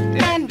night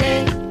and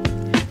day.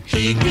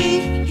 Hee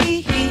hee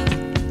hee hee.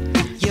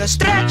 You're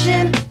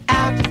stretching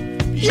out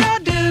your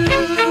dues.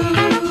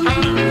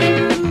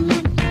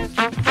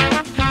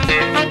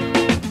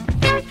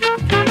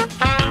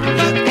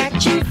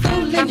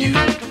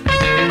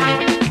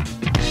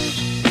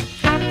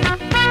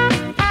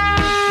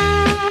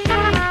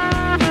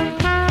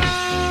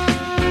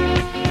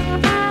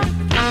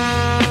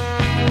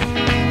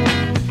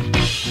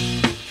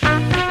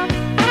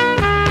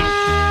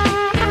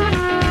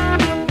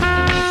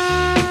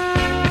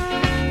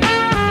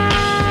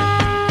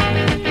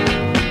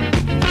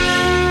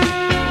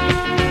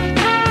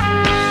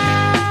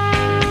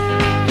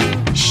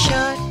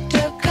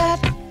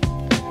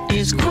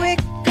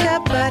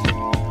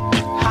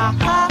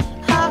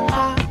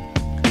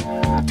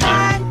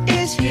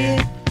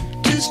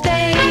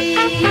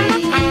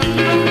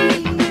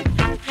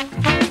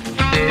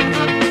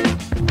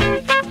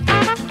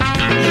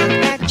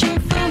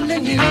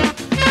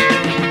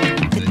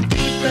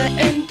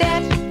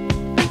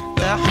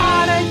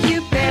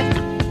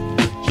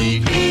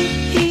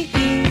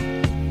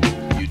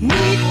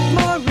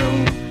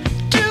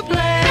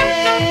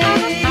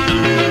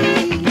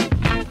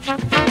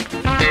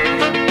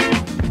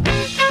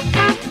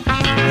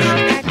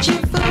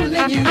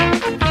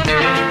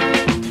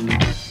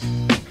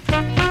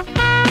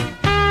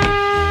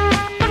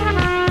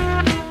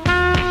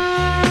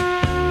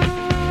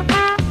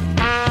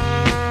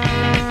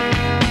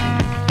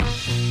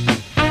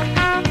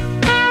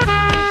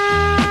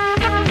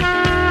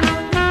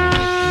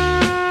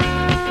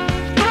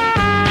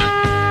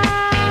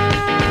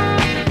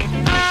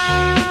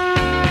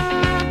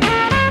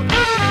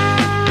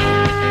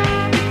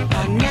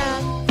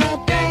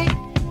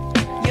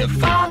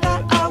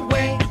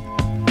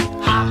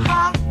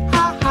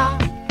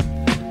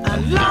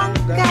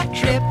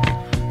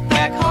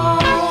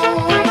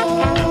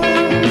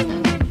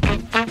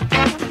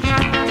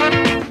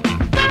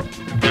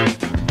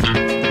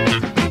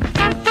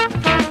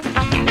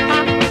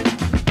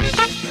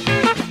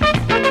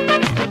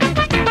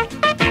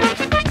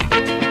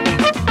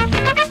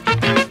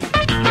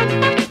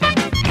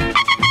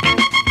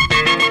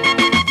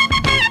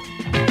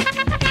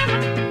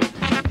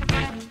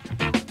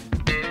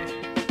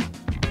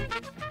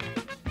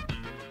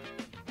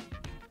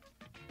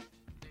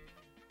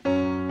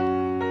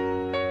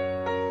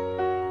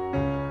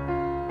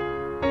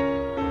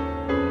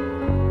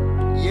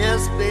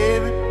 Yes,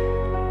 baby,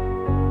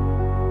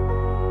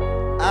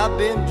 I've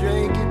been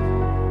drinking.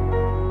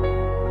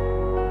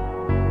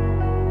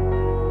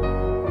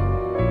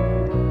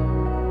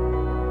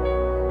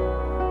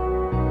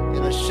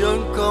 And I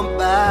shouldn't come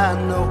by,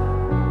 no.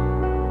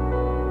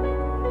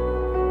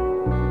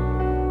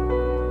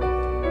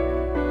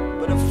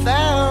 But I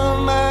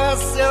found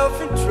myself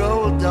in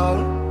trouble,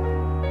 darling.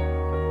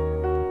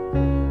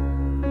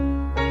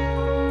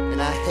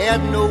 And I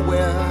had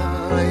nowhere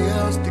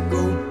else to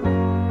go.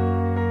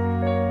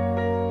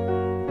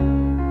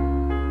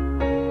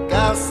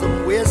 Got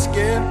some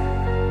whiskey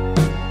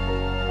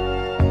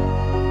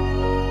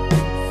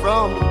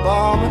from the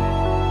barman.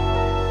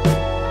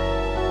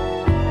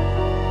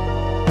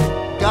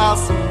 Got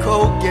some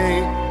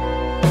cocaine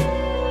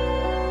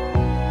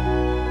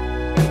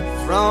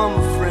from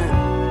a friend.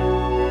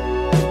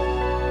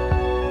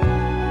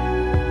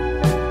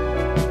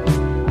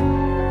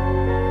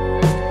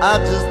 I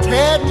just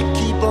had to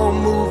keep on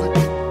moving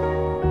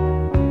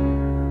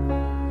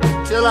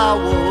till I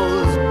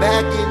was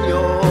back in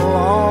your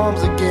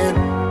arms again.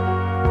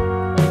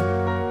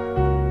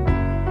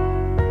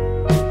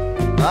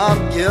 I'm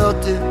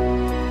guilty,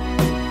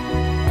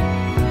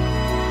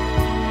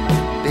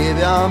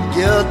 baby, I'm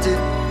guilty.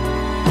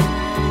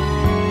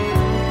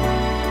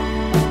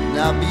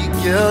 Now be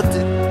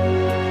guilty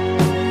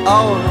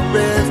all the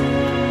rest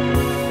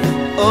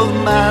of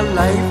my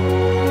life.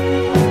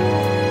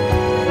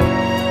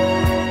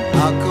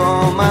 How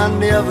come I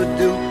never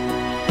do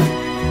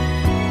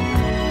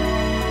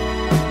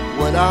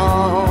what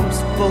I'm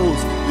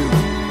supposed to do?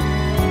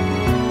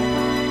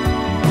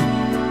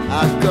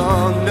 How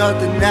come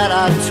nothing that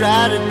I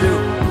try to do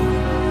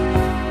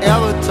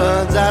ever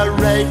turns out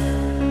right?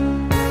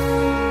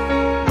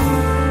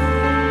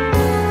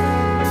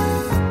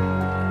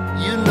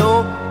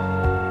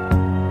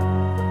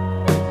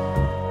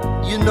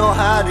 You know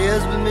how it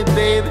is with me,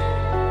 baby.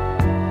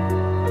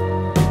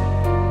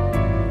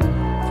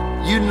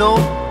 You know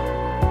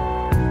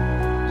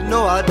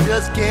I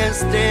just can't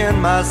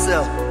stand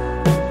myself.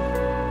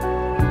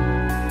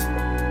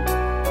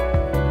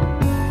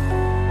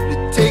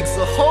 It takes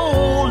a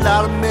whole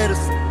lot of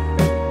medicine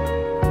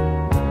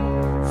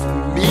for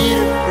me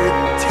to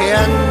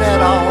pretend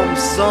that I'm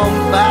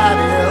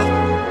somebody else.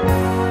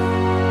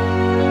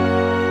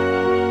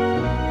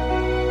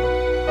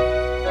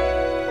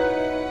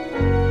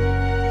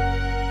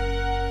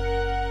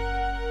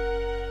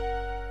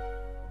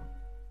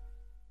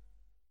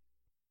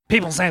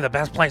 People say the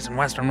best place in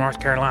Western North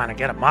Carolina to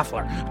get a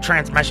muffler, a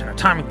transmission, a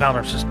timing belt,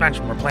 or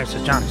suspension replaced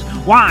is Johnny's.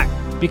 Why?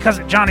 Because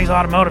at Johnny's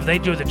Automotive, they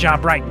do the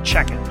job right and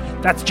check it.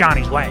 That's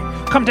Johnny's way.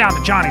 Come down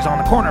to Johnny's on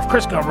the corner of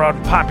Crisco Road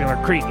and Popular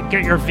Creek and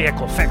get your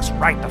vehicle fixed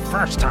right the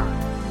first time.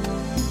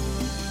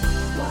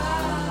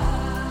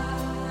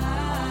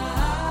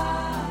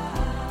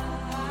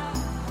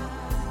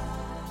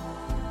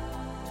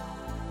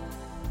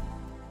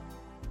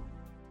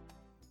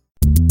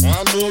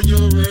 I know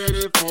you're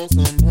ready for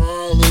some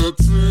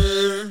politics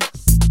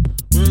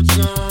with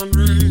John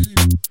Reed,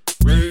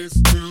 race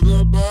to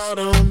the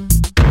bottom.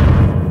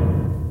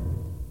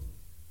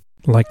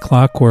 Like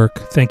clockwork,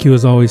 thank you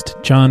as always to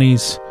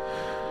Johnny's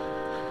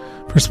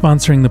for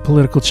sponsoring the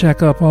Political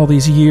Checkup all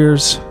these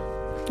years.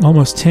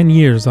 Almost 10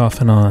 years off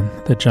and on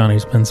that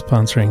Johnny's been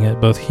sponsoring it,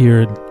 both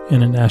here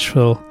and in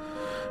Asheville,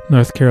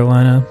 North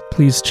Carolina.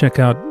 Please check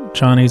out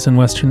Johnny's in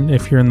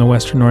if you're in the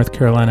Western North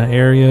Carolina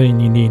area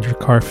and you need your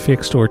car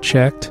fixed or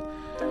checked.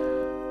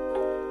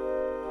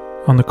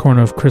 On the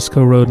corner of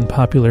Crisco Road and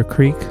Popular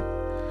Creek.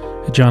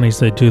 At Johnny's,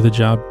 they do the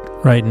job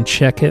right and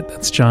check it.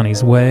 That's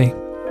Johnny's way.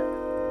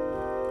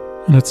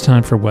 And it's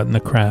time for What in the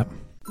Crap.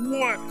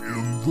 What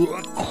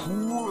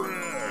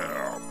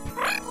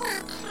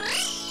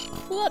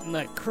in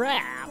the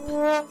crap?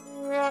 What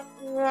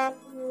in the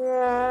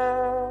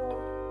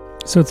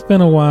crap? So it's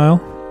been a while.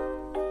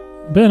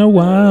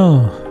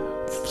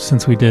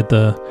 Since we did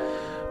the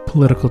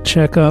Political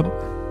Checkup.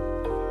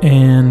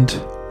 And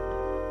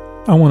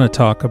I want to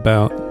talk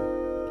about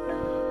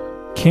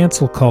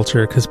cancel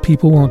culture because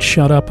people won't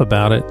shut up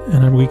about it.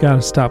 And we got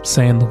to stop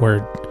saying the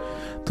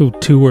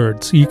two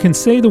words. You can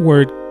say the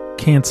word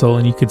cancel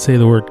and you can say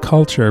the word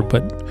culture,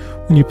 but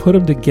when you put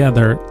them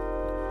together,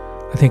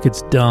 I think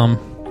it's dumb.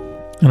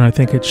 And I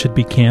think it should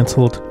be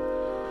canceled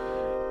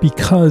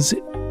because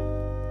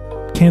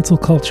cancel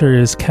culture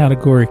is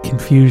category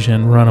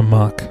confusion run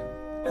amok.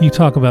 You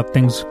talk about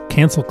things,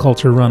 cancel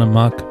culture run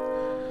amok.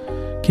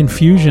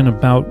 Confusion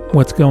about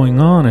what's going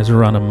on is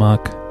run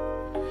amok.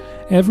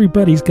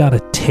 Everybody's got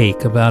a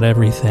take about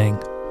everything,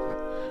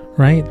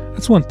 right?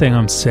 That's one thing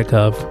I'm sick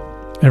of.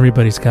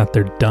 Everybody's got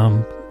their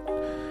dumb,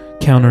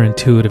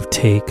 counterintuitive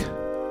take.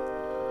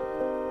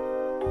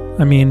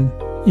 I mean,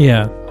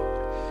 yeah,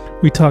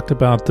 we talked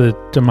about the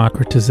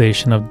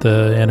democratization of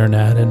the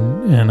internet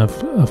and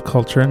of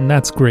culture, and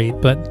that's great,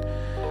 but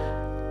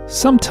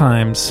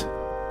sometimes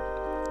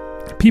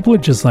people are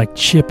just like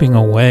chipping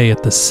away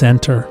at the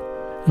center.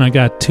 And I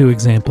got two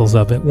examples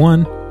of it.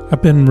 One,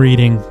 I've been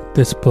reading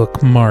this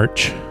book,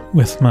 March,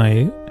 with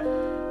my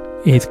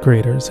 8th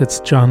graders. It's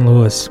John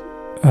Lewis,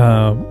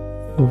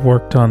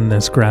 worked on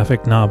this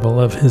graphic novel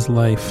of his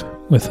life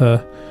with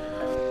a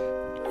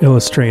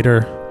illustrator,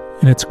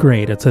 and it's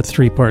great. It's a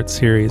 3-part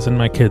series, and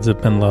my kids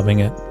have been loving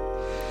it.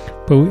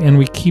 And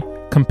we keep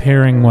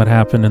comparing what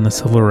happened in the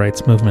civil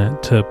rights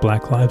movement to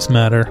Black Lives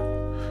Matter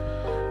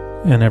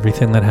and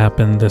everything that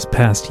happened this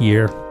past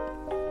year.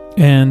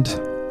 And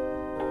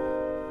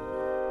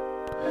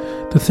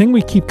the thing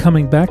we keep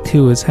coming back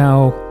to is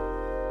how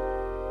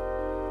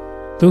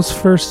those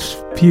first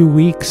few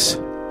weeks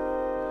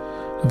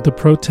of the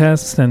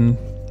protests and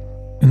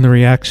the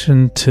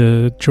reaction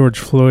to George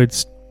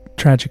Floyd's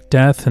tragic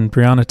death and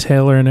Breonna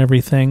Taylor and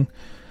everything,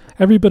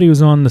 everybody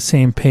was on the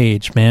same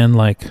page, man.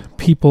 Like,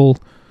 people,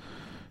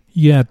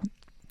 you had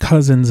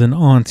cousins and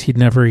aunts you'd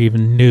never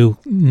even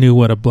knew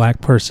what a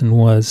black person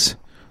was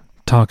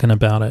talking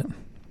about it.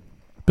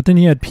 But then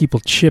you had people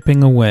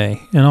chipping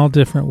away in all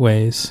different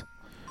ways,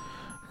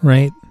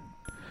 right?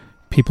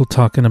 People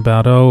talking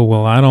about, oh,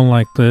 well, I don't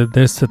like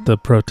this that the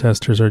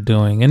protesters are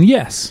doing. And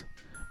yes,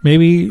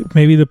 maybe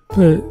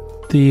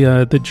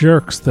the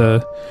jerks,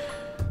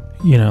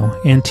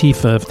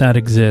 Antifa, if that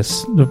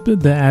exists,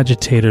 the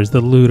agitators,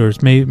 the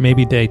looters,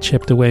 maybe they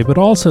chipped away, but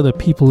also the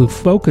people who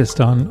focused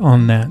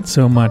on that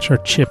so much are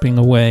chipping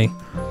away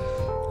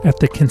at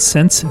the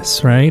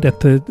consensus, right?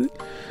 At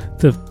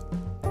the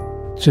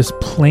just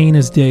plain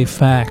as day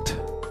fact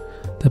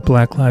that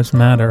Black Lives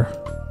Matter,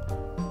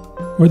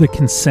 or the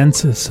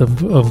consensus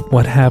of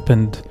what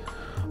happened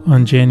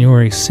on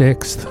January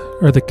 6th,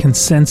 or the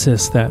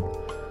consensus that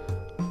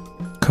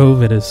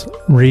COVID is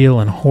real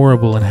and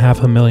horrible and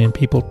 500,000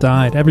 people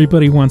died.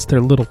 Everybody wants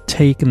their little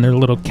take and their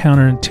little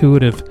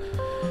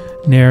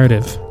counterintuitive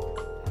narrative.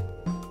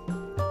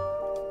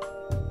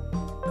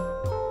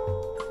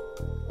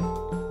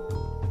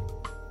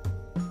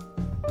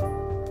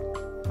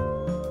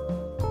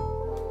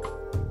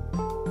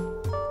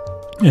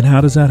 And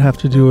how does that have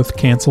to do with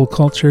cancel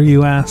culture,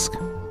 you ask?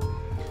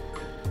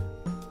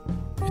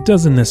 It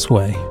does in this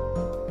way.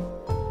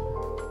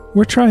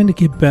 We're trying to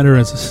get better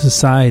as a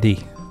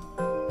society.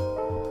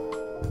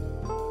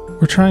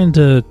 We're trying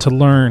to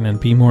learn and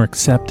be more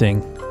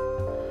accepting,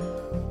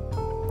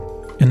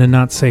 and to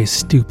not say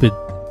stupid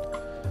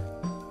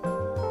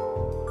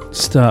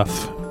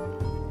stuff.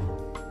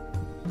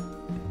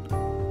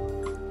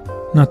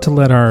 Not to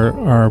let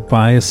our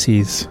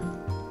biases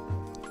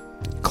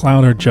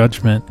cloud our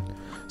judgment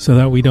so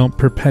that we don't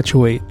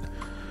perpetuate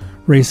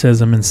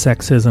racism and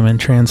sexism and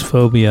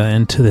transphobia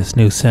into this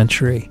new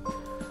century.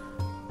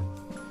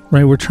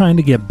 Right? We're trying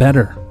to get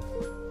better.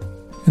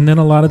 And then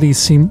a lot of these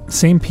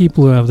same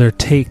people who have their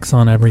takes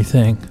on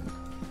everything,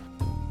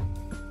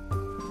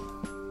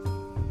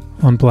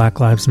 on Black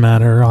Lives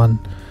Matter, on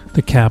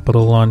the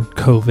Capitol, on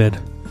COVID,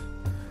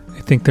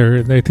 they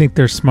think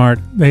they're smart.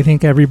 They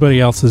think everybody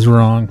else is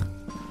wrong,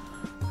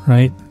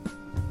 right?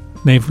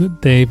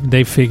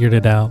 They've figured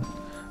it out.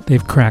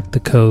 They've cracked the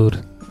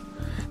code.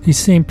 These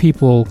same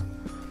people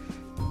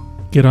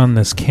get on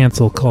this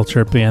cancel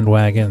culture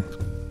bandwagon.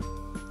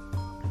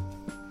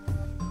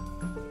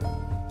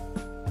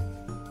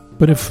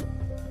 But if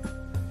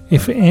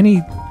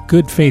any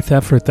good faith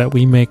effort that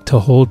we make to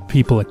hold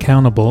people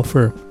accountable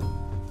for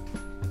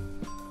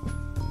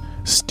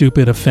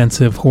stupid,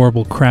 offensive,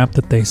 horrible crap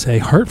that they say,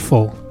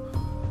 hurtful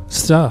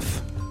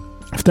stuff,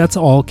 if that's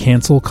all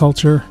cancel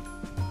culture,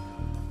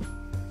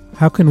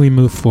 how can we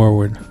move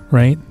forward,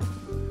 right?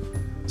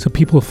 So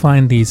people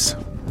find these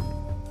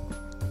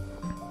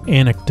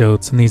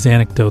anecdotes, and these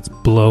anecdotes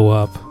blow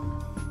up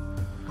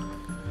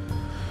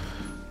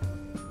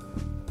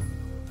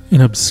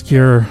and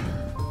obscure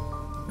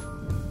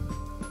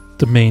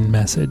the main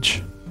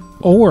message.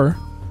 Or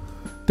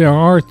there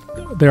are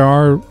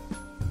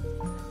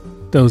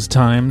those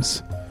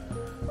times,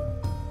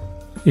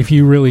 if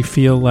you really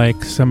feel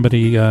like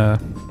somebody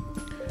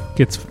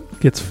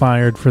gets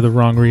fired for the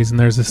wrong reason.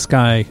 There's this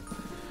guy,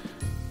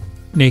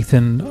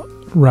 Nathan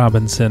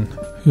Robinson,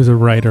 who's a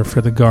writer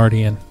for The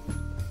Guardian,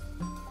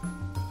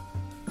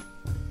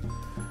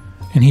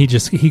 and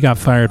he got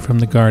fired from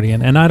The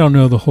Guardian. And I don't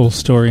know the whole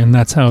story, and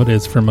that's how it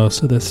is for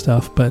most of this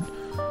stuff, but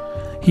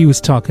he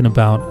was talking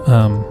about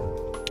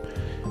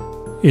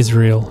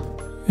Israel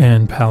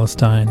and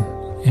Palestine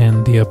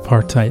and the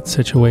apartheid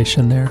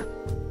situation there.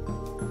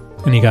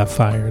 And he got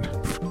fired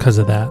because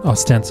of that,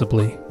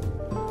 ostensibly.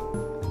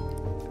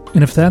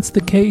 And if that's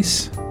the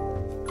case,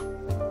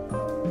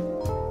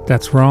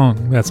 that's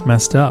wrong. That's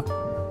messed up,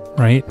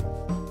 right?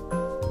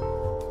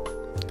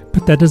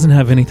 But that doesn't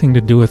have anything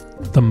to do with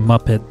the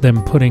Muppet,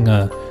 them putting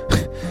a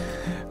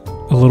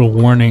little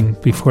warning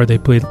before they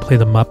play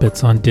the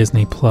Muppets on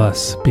Disney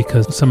Plus,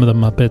 because some of the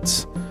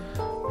Muppets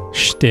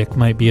shtick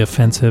might be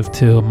offensive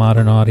to a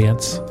modern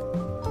audience.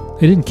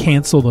 They didn't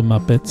cancel the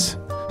Muppets.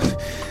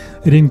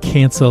 They didn't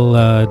cancel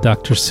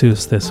Dr.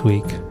 Seuss this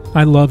week.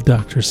 I love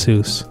Dr.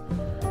 Seuss.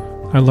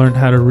 I learned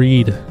how to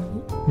read.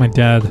 My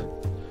dad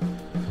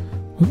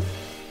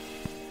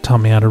taught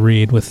me how to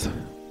read with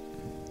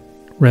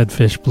red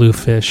fish, blue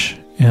fish,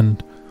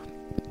 and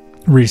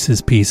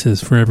Reese's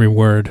Pieces for every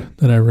word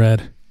that I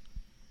read.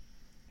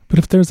 But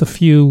if there's a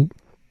few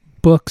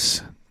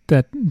books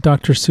that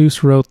Dr.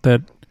 Seuss wrote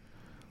that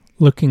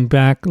looking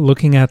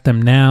at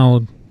them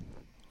now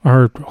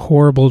are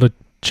horrible to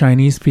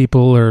Chinese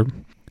people or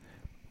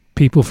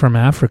people from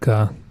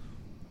Africa.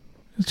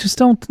 Just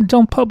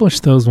don't publish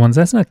those ones.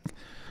 That's not...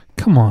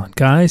 Come on,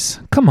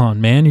 guys. Come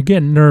on, man. You're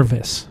getting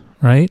nervous,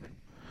 right?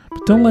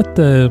 But don't let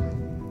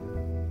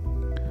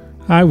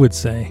I would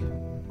say,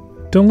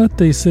 don't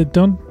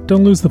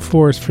lose the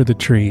forest for the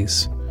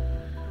trees.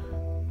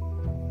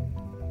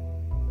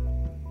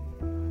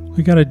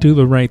 We got to do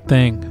the right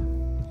thing,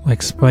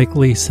 like Spike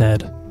Lee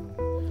said.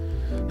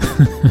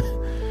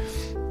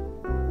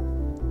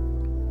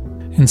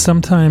 And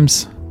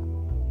sometimes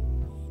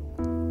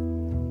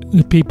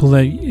the people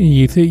that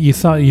you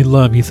thought you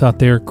loved, you thought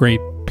they were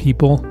great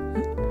people,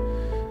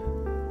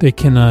 they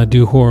can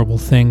do horrible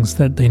things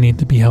that they need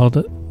to be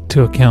held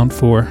to account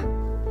for.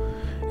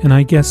 And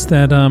I guess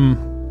that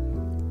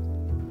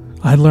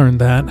I learned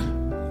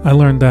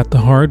that the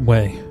hard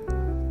way.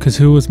 Because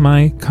who was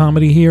my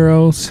comedy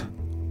heroes?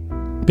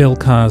 Bill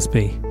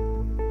Cosby,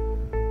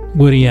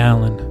 Woody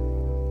Allen,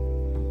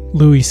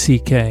 Louis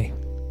C.K.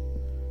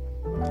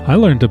 I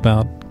learned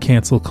about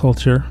cancel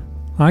culture.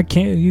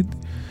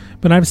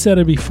 But I've said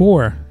it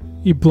before.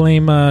 You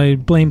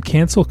blame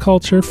cancel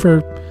culture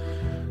for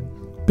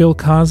Bill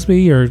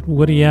Cosby or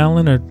Woody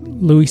Allen or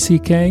Louis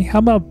C.K. How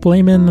about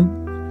blaming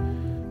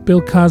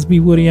Bill Cosby,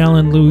 Woody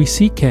Allen, Louis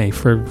C.K.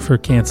 for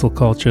cancel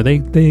culture? They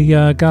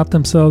got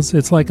themselves.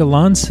 It's like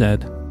Alon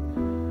said.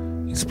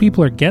 These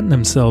people are getting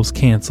themselves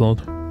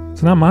canceled.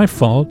 It's not my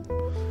fault.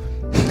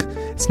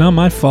 It's not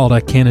my fault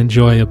I can't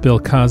enjoy a Bill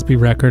Cosby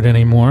record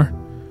anymore.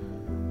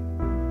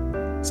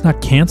 It's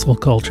not cancel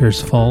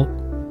culture's fault.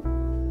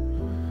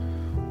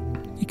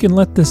 You can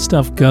let this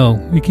stuff go.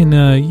 You can.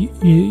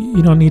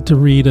 You don't need to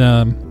read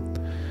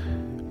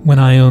When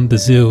I Owned the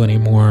Zoo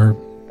anymore.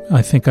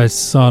 I think I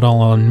saw it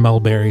all on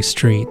Mulberry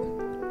Street.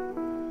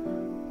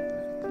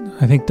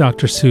 I think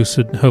Dr. Seuss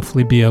would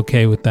hopefully be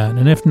okay with that.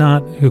 And if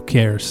not, who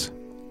cares?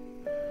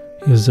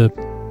 He was a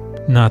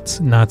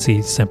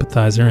Nazi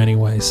sympathizer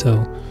anyway,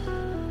 so,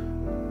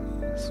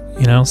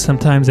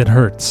 sometimes it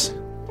hurts.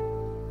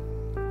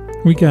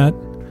 We got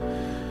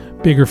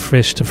bigger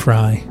fish to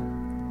fry.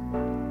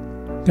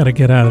 Gotta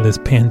get out of this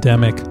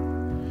pandemic.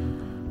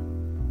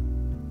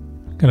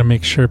 Gotta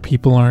make sure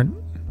people aren't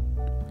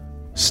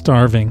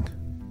starving.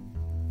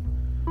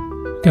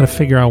 Gotta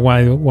figure out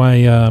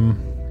why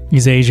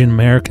these Asian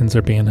Americans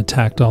are being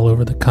attacked all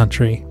over the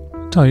country.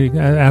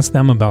 Ask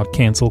them about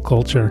cancel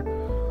culture.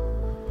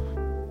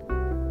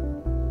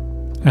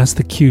 Ask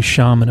the Q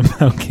Shaman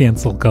about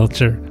cancel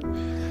culture.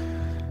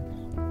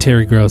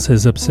 Terry Gross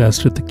is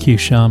obsessed with the Q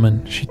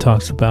Shaman. She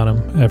talks about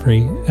him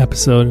every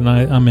episode, and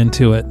I'm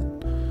into it.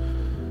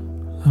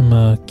 I'm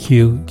a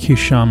Q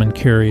Shaman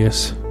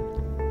curious.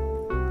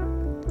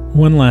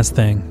 One last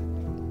thing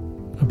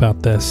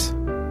about this.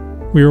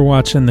 We were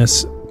watching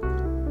this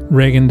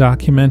Reagan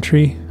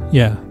documentary.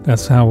 Yeah,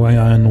 that's how I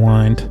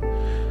unwind.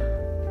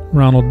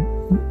 Ronald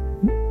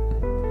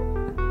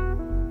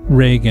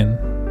Reagan.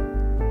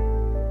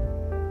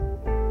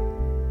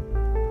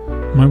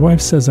 My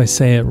wife says I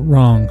say it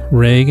wrong.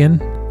 Reagan?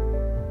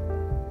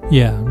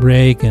 Yeah,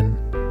 Reagan.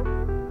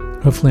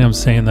 Hopefully I'm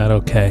saying that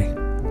okay.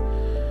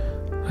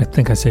 I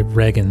think I say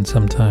Reagan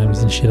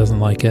sometimes and she doesn't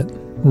like it.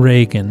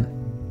 Reagan.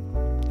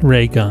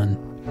 Raygun.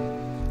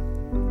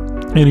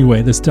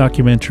 Anyway, this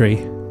documentary,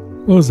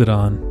 what was it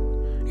on?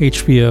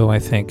 HBO, I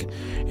think.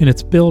 And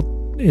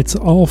it's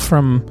all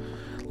from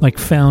like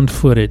found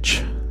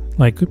footage,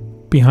 like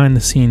behind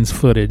the scenes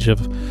footage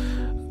of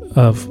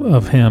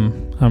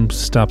him. I'm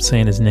stop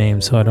saying his name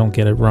so I don't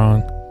get it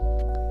wrong.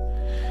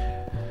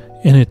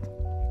 And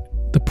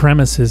the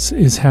premise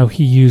is how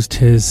he used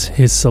his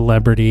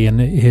celebrity and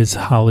his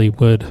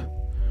Hollywood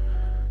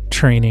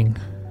training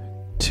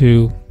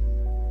to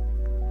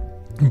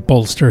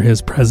bolster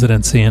his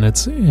presidency, and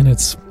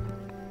it's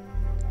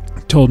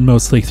told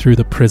mostly through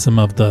the prism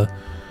of the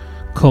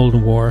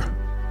Cold War.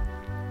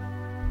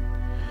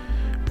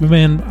 But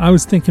man, I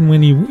was thinking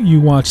when you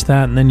watch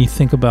that and then you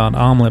think about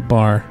Omelet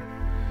Bar,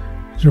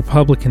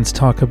 Republicans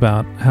talk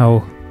about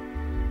how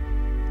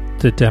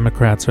the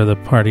Democrats are the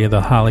party of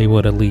the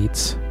Hollywood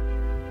elites.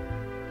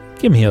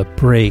 Give me a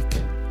break.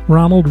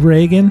 Ronald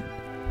Reagan?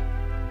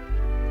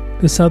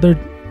 This other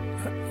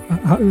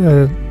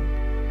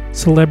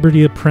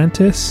celebrity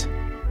apprentice?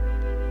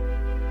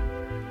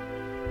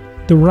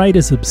 The right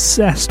is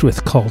obsessed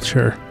with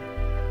culture.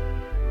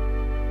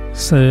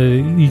 So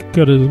you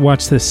go to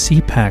watch this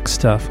CPAC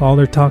stuff. All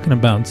they're talking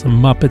about is the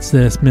Muppets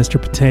this,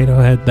 Mr. Potato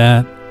Head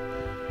that.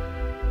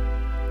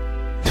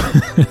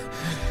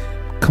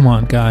 Come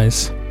on,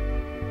 guys.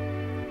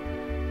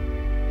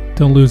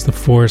 Don't lose the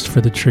forest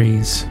for the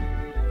trees.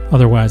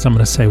 Otherwise, I'm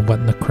going to say what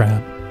in the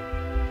crap.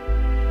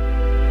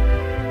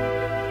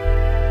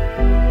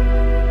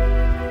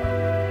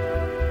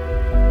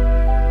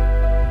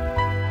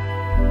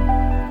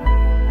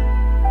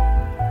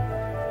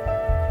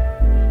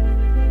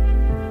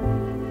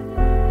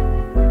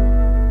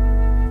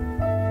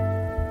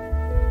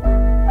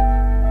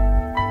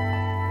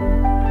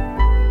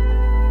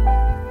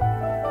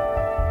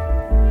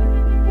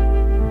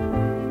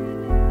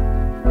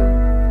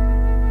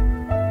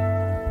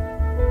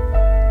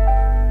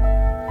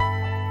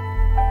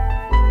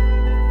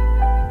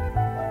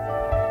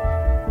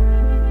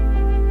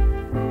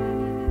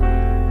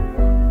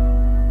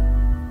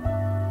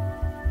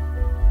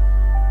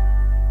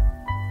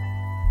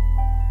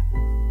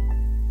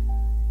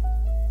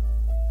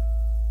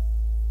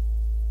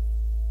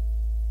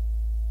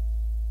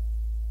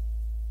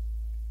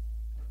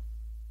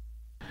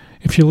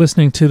 If you're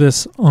listening to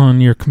this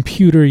on your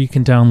computer, you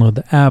can download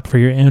the app for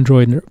your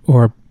Android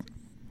or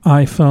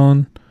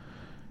iPhone.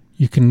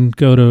 You can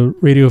go to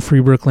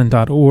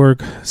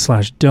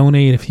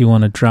radiofreebrooklyn.org/donate if you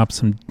want to drop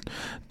some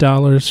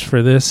dollars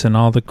for this and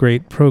all the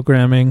great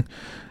programming.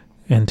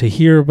 And to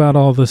hear about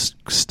all this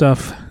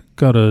stuff,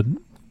 go to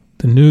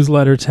the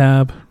newsletter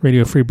tab,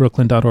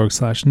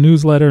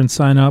 radiofreebrooklyn.org/newsletter, and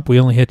sign up. We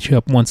only hit you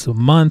up once a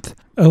month.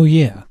 Oh,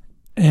 yeah.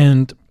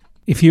 And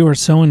if you are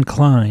so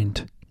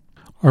inclined,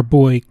 our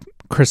boy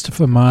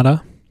Christopher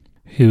Mata,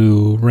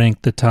 who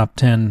ranked the top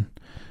 10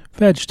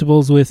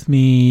 vegetables with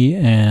me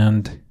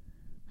and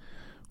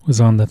was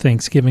on the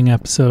Thanksgiving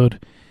episode,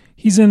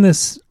 he's in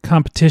this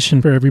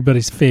competition for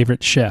everybody's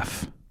favorite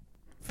chef,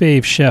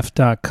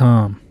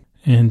 favechef.com.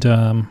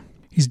 And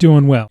he's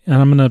doing well. And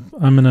I'm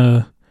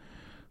gonna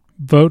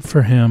vote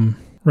for him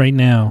right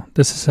now.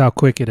 This is how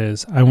quick it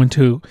is. I went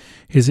to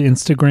his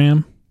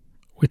Instagram,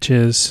 which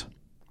is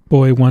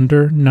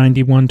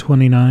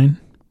boywonder9129.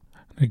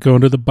 I go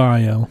to the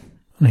bio,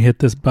 and I hit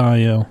this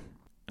bio,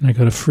 and I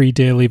go to free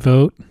daily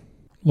vote,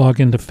 log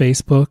into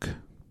Facebook,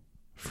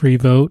 free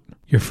vote.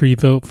 Your free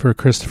vote for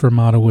Christopher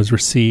Mata was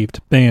received.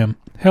 Bam.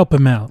 Help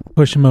him out.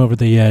 Push him over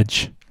the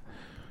edge.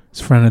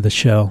 He's friend of the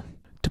show.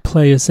 To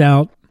play us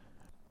out,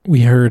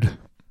 we heard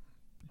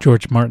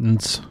George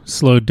Martin's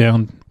slowed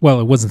down. Well,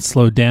 it wasn't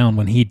slowed down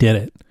when he did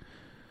it.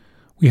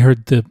 We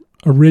heard the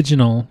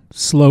original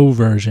slow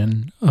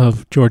version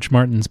of George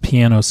Martin's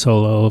piano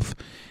solo of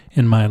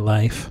In My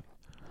Life.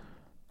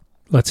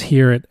 Let's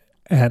hear it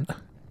at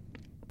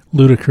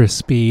ludicrous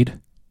speed,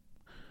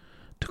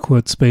 to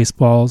quote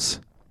Spaceballs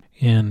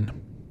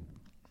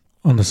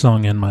on the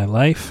song In My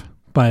Life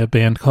by a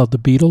band called the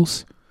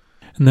Beatles.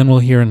 And then we'll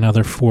hear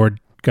another 4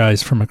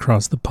 guys from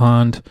across the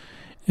pond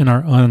in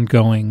our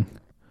ongoing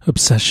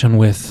obsession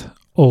with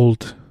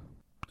old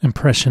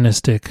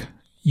impressionistic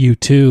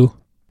U2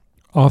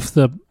 off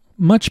the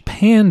much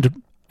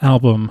panned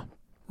album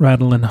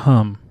Rattle and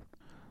Hum.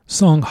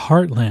 Song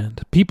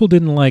Heartland. People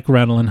didn't like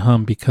Rattle and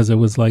Hum because it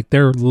was like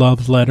their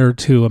love letter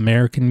to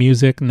American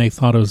music, and they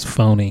thought it was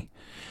phony.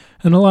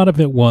 And a lot of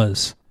it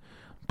was.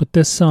 But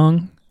this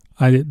song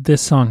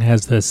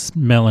has this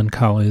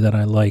melancholy that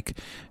I like,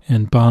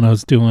 and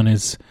Bono's doing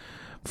his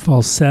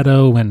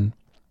falsetto and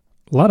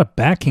a lot of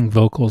backing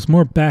vocals,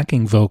 more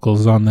backing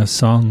vocals on this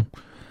song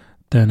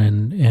than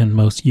in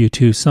most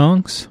U2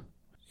 songs.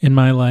 In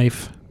My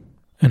Life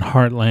and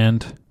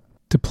Heartland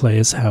to play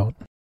us out.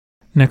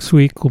 Next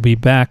week, we'll be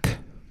back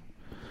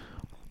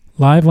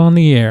live on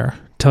the air.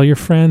 Tell your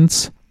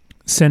friends,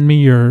 send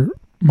me your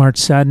March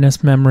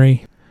Sadness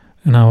memory,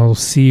 and I will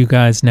see you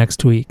guys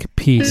next week.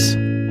 Peace.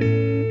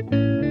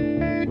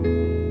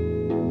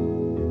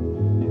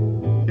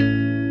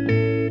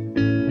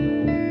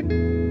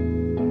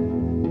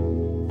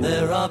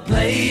 There are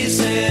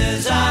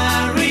places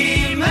I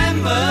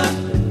remember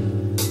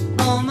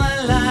all my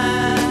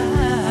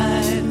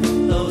life,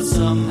 though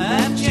some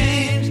have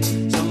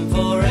changed, some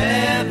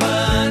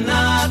forever,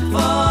 not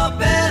for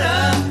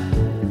better.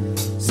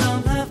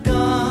 Some have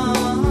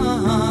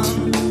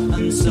gone,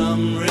 and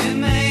some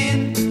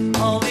remain.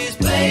 All these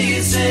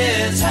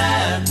places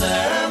have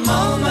their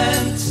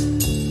moments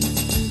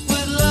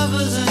with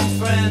lovers and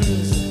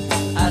friends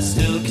I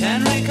still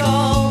can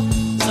recall.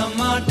 Some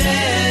are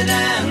dead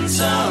and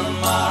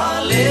some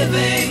are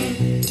living.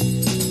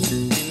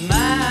 In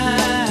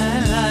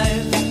my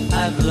life,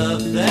 I've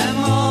loved them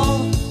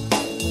all.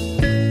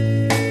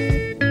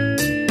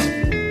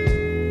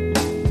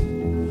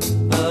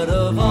 But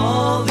of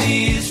all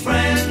these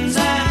friends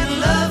and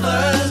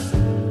lovers,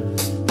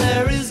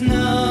 there is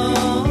no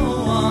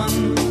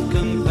one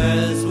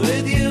compares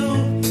with you.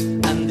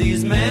 And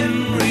these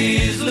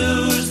memories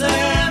lose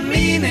their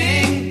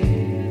meaning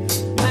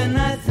when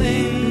I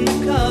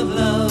think of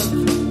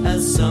love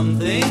as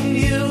something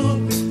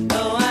new.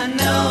 Though I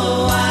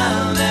know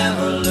I'll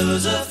never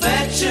lose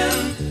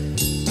affection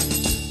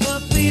for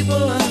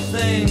people and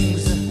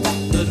things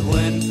that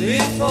went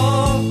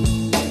before.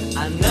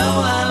 I know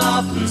I'll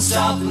often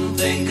stop and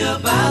think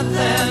about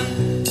them.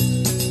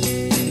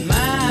 In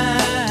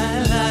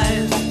my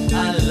life,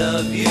 I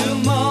love you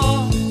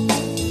more.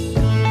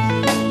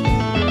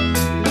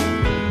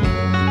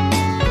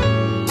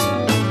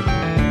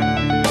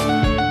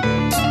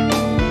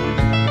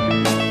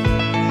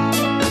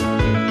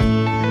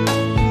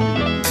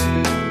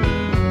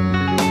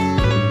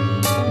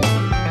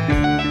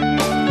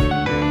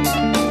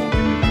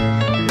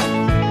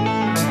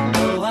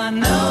 Though I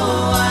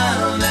know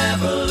I'll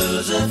never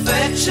lose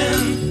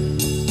affection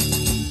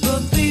for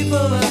people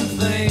and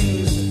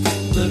things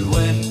that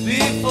went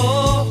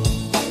before.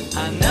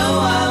 I know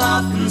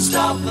I'll often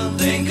stop and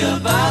think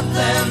about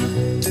them.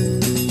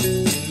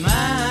 In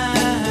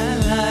my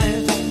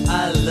life,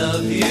 I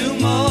love you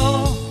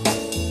more.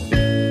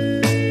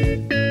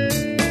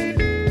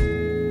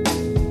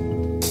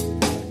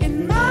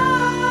 In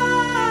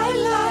my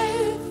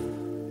life,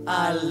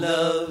 I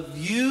love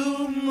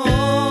you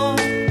more.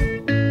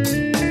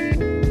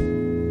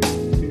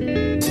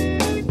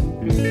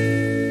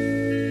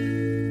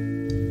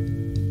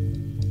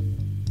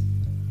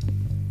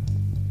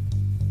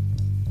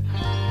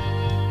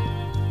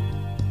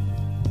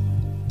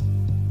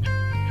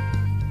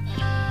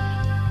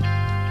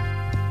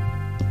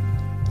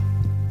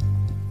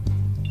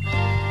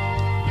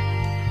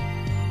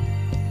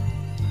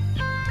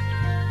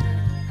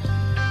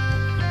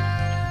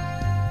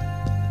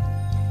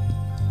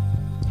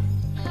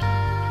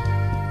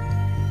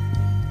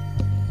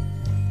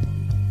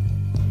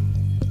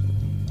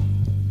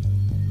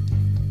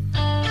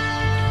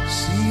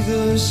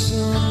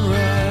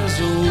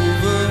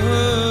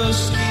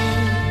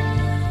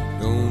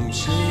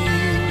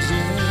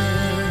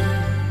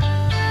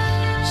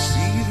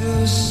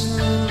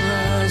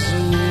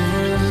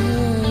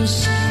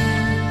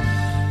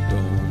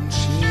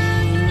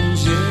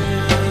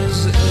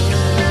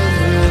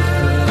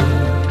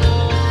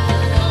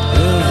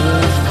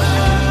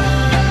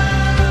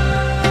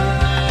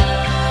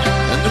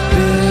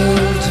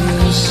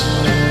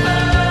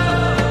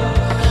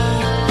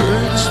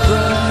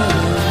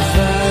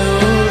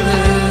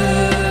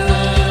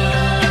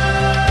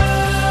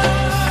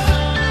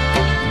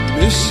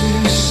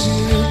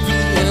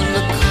 Mississippi and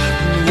the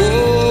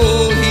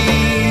cottonwood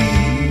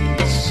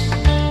heats.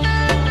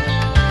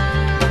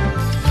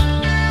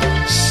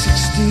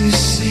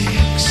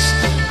 66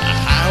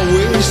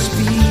 highway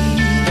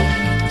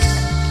speeds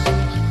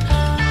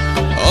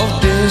of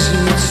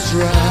deserts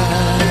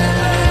dry,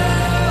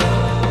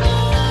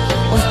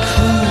 of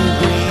cool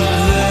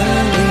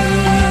green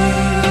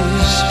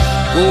valleys,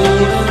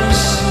 golden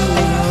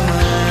silver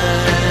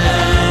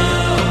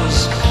mines,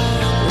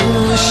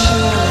 oh,